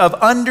ages of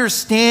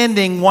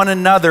understanding one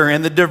another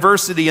and the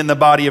diversity in the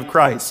body of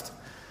Christ.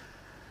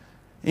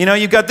 You know,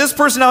 you've got this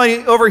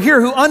personality over here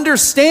who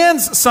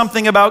understands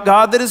something about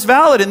God that is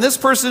valid, and this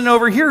person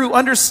over here who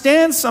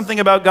understands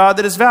something about God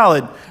that is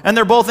valid, and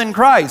they're both in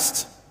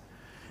Christ.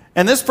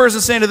 And this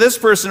person saying to this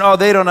person, oh,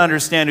 they don't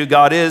understand who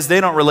God is.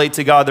 They don't relate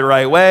to God the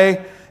right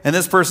way. And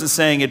this person's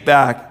saying it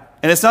back.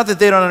 And it's not that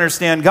they don't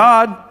understand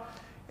God.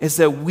 It's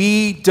that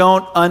we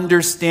don't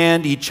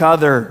understand each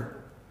other.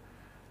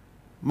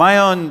 My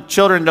own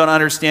children don't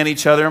understand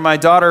each other. My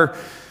daughter,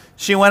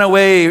 she went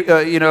away,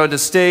 to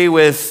stay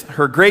with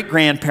her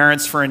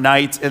great-grandparents for a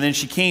night, and then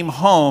she came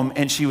home,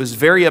 and she was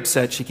very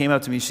upset. She came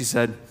up to me, she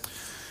said,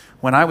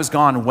 when I was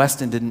gone,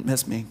 Weston didn't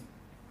miss me.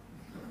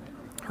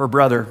 Her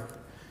brother.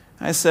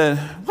 I said,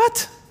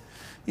 what?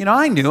 You know,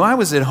 I knew I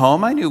was at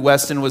home. I knew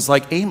Weston was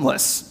like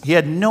aimless. He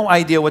had no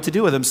idea what to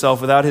do with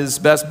himself without his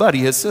best buddy,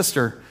 his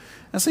sister.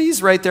 And so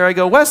he's right there. I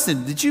go,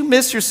 Weston, did you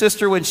miss your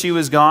sister when she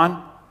was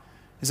gone?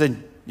 He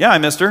said, yeah, I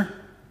missed her.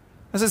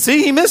 I said,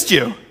 see, he missed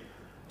you.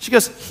 She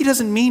goes, he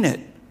doesn't mean it.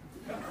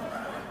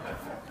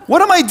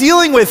 What am I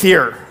dealing with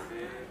here?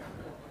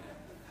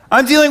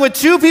 I'm dealing with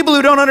two people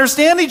who don't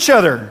understand each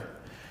other.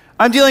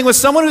 I'm dealing with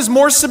someone who's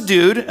more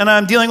subdued, and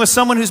I'm dealing with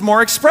someone who's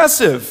more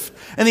expressive.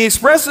 And the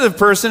expressive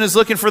person is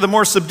looking for the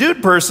more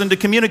subdued person to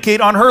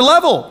communicate on her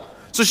level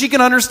so she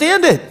can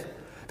understand it.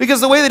 Because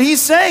the way that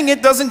he's saying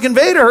it doesn't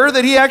convey to her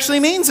that he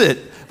actually means it.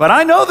 But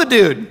I know the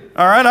dude,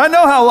 all right? I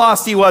know how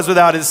lost he was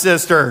without his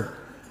sister.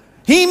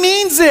 He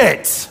means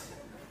it.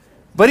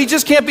 But he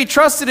just can't be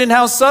trusted in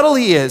how subtle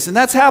he is. And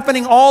that's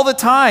happening all the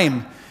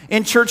time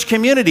in church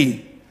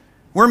community.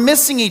 We're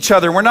missing each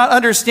other. We're not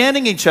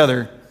understanding each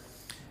other.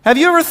 Have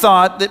you ever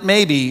thought that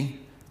maybe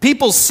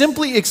people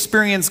simply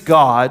experience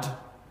God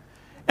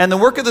and the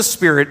work of the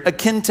Spirit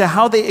akin to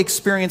how they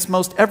experience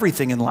most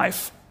everything in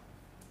life?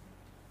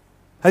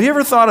 Have you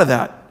ever thought of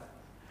that?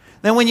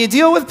 Then when you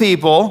deal with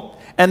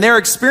people and their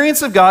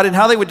experience of God and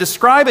how they would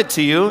describe it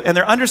to you and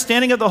their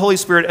understanding of the Holy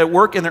Spirit at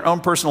work in their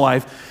own personal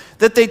life,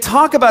 that they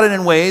talk about it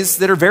in ways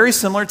that are very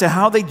similar to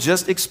how they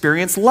just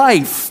experience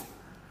life.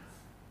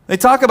 They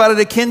talk about it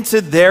akin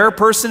to their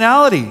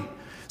personality.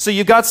 So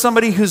you've got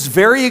somebody who's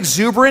very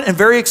exuberant and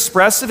very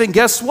expressive, and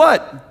guess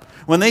what?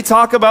 When they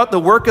talk about the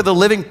work of the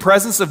living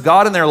presence of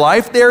God in their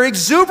life, they're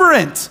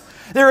exuberant.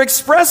 They're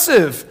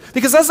expressive.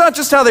 Because that's not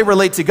just how they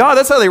relate to God,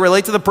 that's how they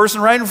relate to the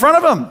person right in front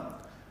of them.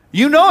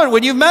 You know it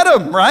when you've met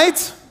them,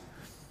 right?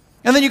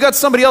 And then you got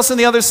somebody else on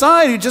the other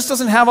side who just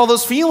doesn't have all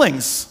those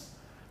feelings.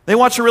 They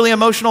watch a really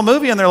emotional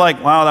movie and they're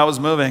like, wow, that was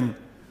moving.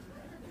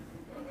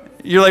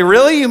 You're like,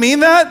 really? You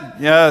mean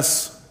that?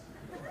 Yes.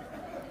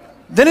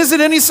 Then is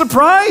it any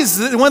surprise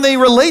that when they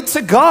relate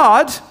to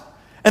God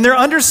and their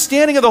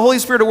understanding of the Holy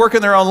Spirit to work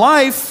in their own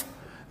life,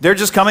 they're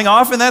just coming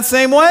off in that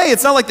same way?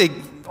 It's not like they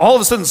all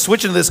of a sudden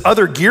switch into this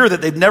other gear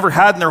that they've never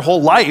had in their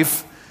whole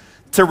life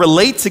to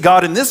relate to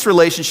God in this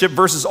relationship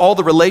versus all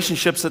the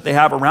relationships that they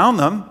have around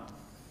them.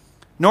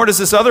 Nor does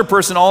this other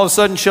person all of a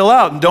sudden chill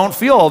out and don't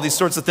feel all these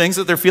sorts of things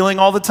that they're feeling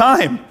all the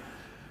time.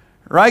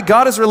 Right?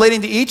 God is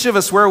relating to each of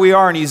us where we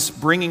are, and he's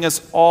bringing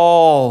us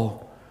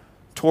all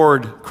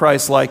toward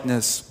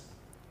Christ-likeness.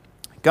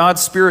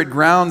 God's Spirit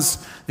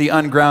grounds the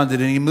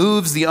ungrounded, and he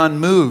moves the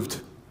unmoved.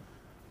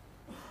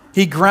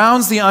 He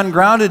grounds the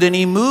ungrounded, and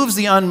he moves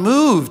the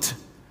unmoved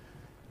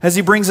as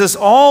he brings us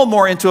all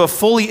more into a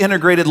fully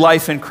integrated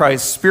life in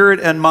Christ, spirit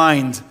and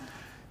mind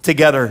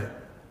together.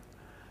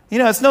 You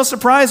know, it's no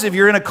surprise if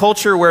you're in a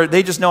culture where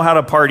they just know how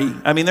to party.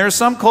 I mean, there are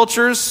some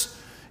cultures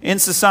in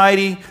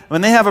society,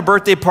 when they have a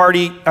birthday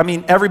party, I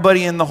mean,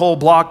 everybody in the whole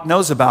block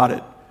knows about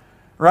it,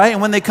 right?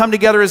 And when they come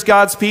together as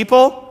God's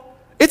people,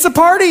 it's a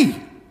party.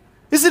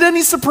 Is it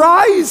any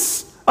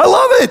surprise? I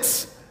love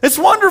it. It's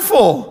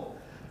wonderful.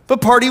 But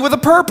party with a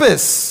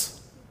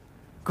purpose.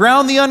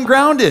 Ground the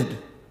ungrounded.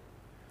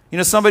 You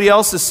know, somebody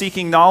else is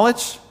seeking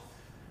knowledge.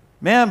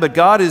 Man, but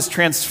God is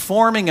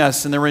transforming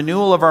us in the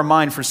renewal of our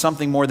mind for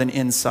something more than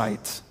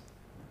insight.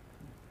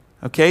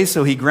 Okay,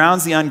 so he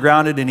grounds the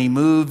ungrounded and he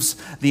moves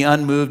the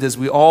unmoved as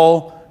we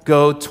all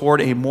go toward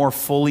a more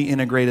fully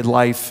integrated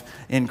life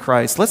in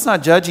Christ. Let's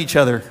not judge each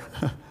other.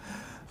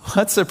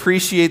 Let's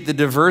appreciate the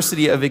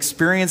diversity of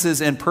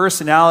experiences and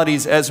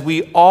personalities as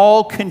we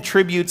all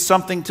contribute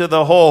something to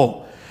the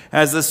whole,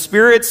 as the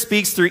Spirit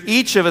speaks through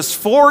each of us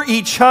for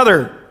each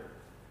other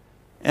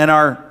and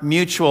our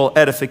mutual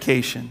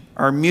edification,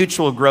 our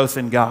mutual growth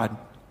in God.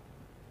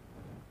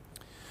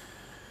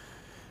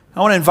 I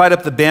want to invite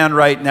up the band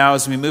right now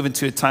as we move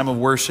into a time of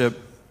worship.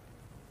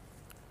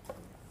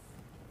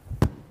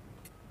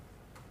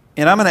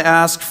 And I'm going to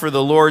ask for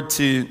the Lord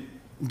to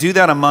do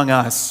that among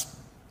us.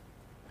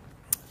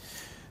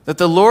 That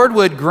the Lord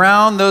would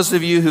ground those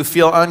of you who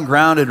feel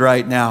ungrounded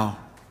right now.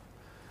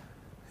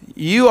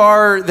 You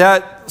are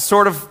that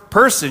sort of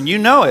person. You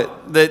know it.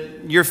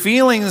 That your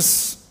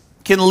feelings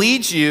can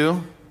lead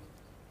you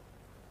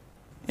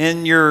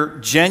in your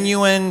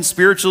genuine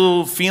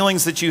spiritual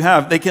feelings that you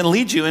have. They can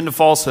lead you into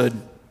falsehood.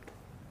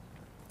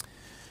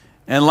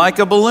 And like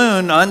a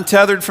balloon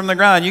untethered from the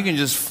ground, you can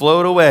just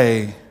float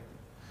away.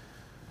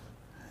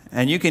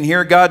 And you can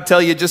hear God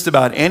tell you just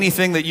about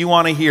anything that you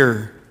want to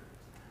hear.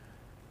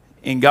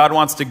 And God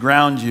wants to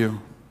ground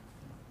you.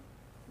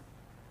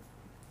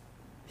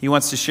 He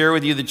wants to share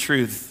with you the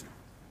truth.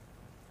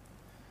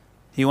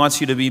 He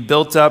wants you to be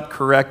built up,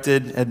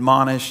 corrected,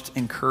 admonished,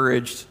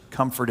 encouraged,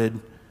 comforted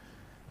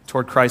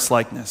toward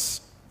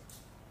Christ-likeness.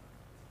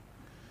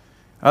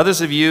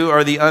 Others of you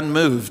are the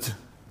unmoved.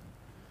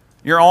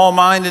 You're all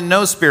mind and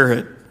no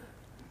spirit.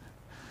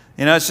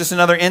 You know, it's just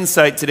another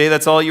insight today.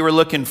 That's all you were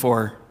looking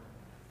for.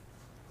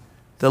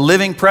 The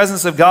living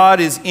presence of God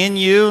is in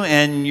you,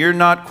 and you're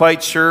not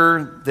quite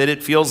sure that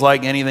it feels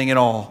like anything at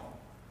all.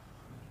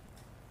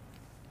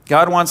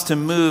 God wants to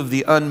move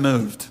the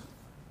unmoved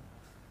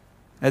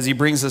as he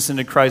brings us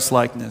into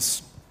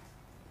Christ-likeness.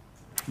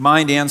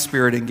 Mind and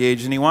spirit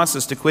engaged, and he wants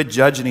us to quit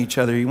judging each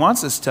other. He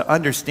wants us to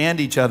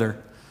understand each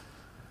other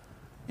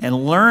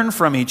and learn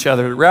from each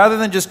other rather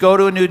than just go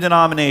to a new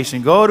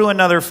denomination, go to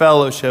another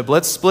fellowship.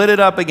 Let's split it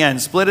up again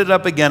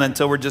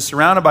until we're just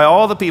surrounded by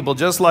all the people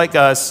just like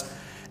us,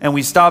 and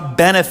we stop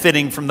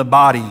benefiting from the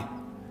body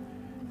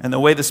and the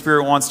way the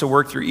Spirit wants to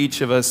work through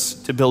each of us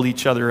to build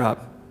each other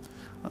up.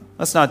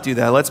 Let's not do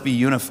that. Let's be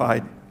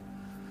unified.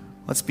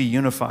 Let's be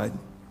unified.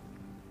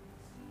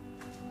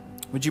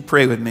 Would you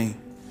pray with me?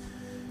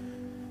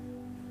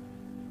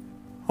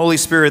 Holy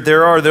Spirit,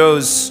 there are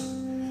those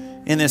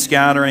in this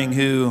gathering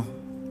who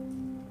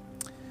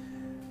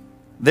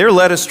they're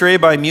led astray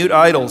by mute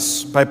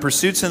idols, by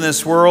pursuits in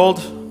this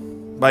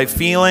world, by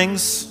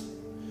feelings,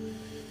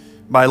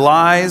 by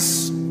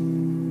lies,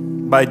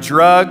 by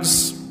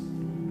drugs,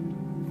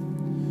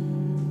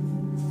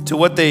 to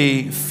what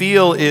they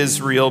feel is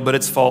real, but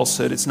it's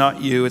falsehood. It's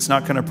not you. It's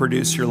not going to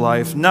produce your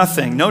life.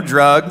 Nothing, no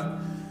drug,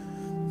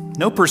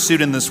 no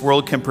pursuit in this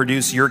world can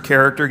produce your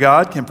character,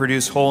 God, can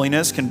produce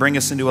holiness, can bring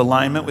us into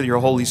alignment with your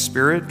Holy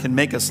Spirit, can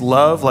make us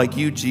love like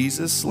you,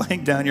 Jesus,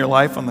 laying down your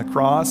life on the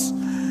cross.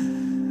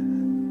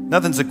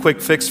 Nothing's a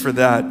quick fix for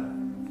that.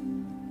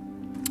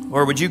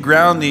 Or would you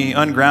ground the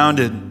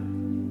ungrounded?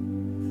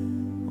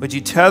 Would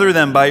you tether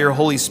them by your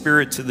Holy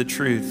Spirit to the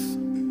truth?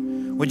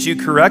 Would you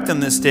correct them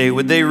this day?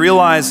 Would they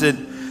realize that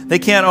they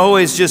can't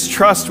always just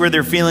trust where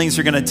their feelings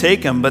are going to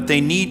take them, but they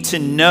need to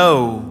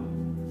know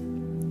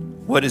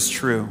what is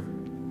true?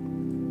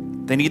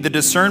 They need the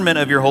discernment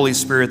of your Holy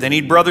Spirit. They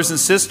need brothers and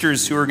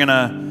sisters who are going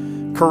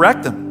to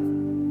correct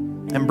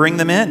them and bring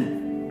them in.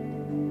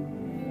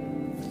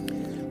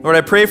 Lord,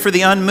 I pray for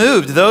the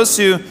unmoved, those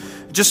who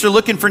just are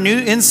looking for new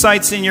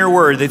insights in your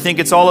word. They think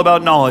it's all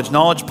about knowledge.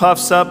 Knowledge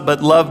puffs up,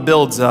 but love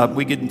builds up.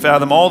 We can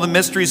fathom all the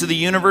mysteries of the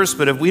universe,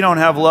 but if we don't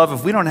have love,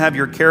 if we don't have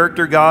your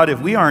character, God,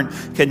 if we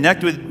aren't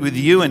connected with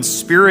you in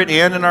spirit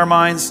and in our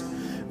minds,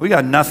 we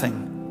got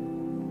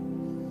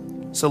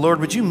nothing. So Lord,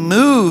 would you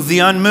move the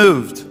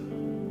unmoved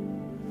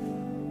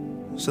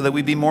so that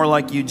we be more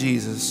like you,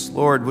 Jesus?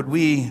 Lord, would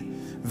we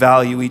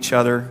value each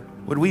other?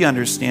 Would we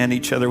understand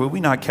each other? Would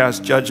we not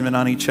cast judgment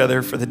on each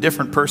other for the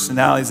different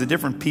personalities, the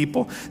different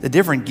people, the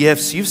different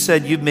gifts? You've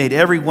said you've made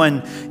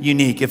everyone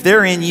unique. If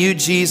they're in you,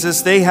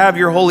 Jesus, they have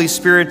your Holy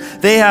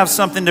Spirit. They have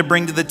something to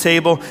bring to the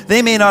table.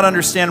 They may not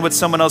understand what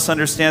someone else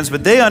understands,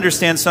 but they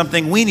understand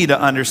something we need to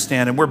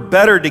understand. And we're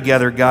better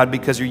together, God,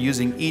 because you're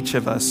using each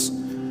of us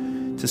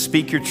to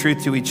speak your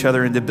truth to each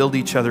other and to build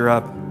each other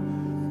up.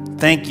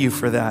 Thank you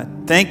for that.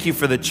 Thank you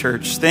for the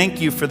church. Thank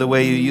you for the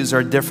way you use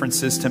our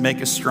differences to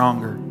make us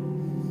stronger.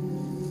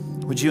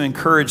 Would you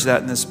encourage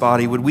that in this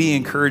body? Would we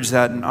encourage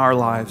that in our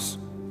lives?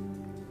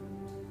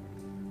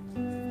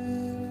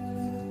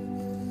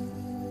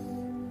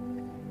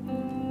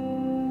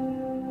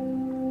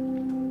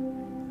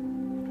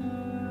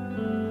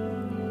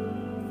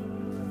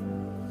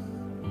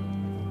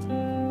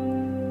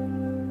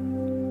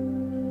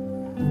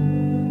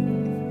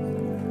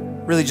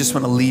 Really just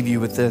want to leave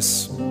you with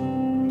this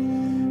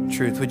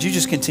truth. Would you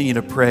just continue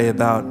to pray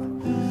about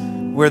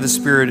where the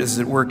Spirit is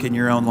at work in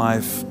your own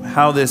life,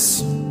 how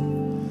this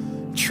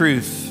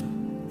truth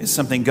is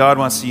something God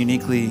wants to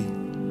uniquely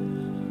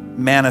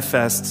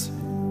manifest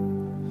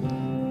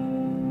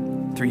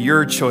through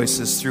your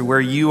choices, through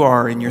where you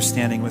are in your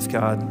standing with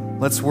God.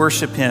 Let's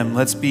worship him.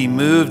 Let's be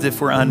moved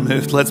if we're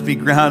unmoved. Let's be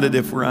grounded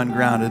if we're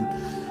ungrounded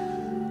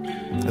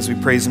as we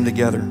praise him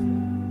together.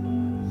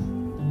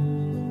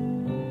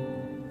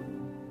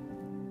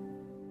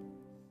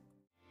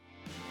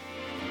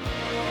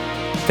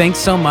 Thanks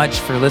so much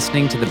for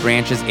listening to the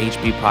Branches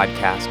HB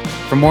podcast.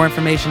 For more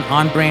information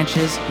on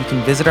Branches, you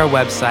can visit our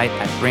website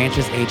at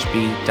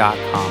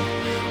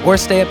brancheshb.com or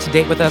stay up to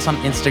date with us on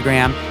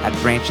Instagram at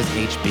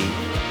brancheshb.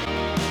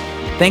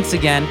 Thanks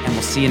again, and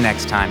we'll see you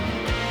next time.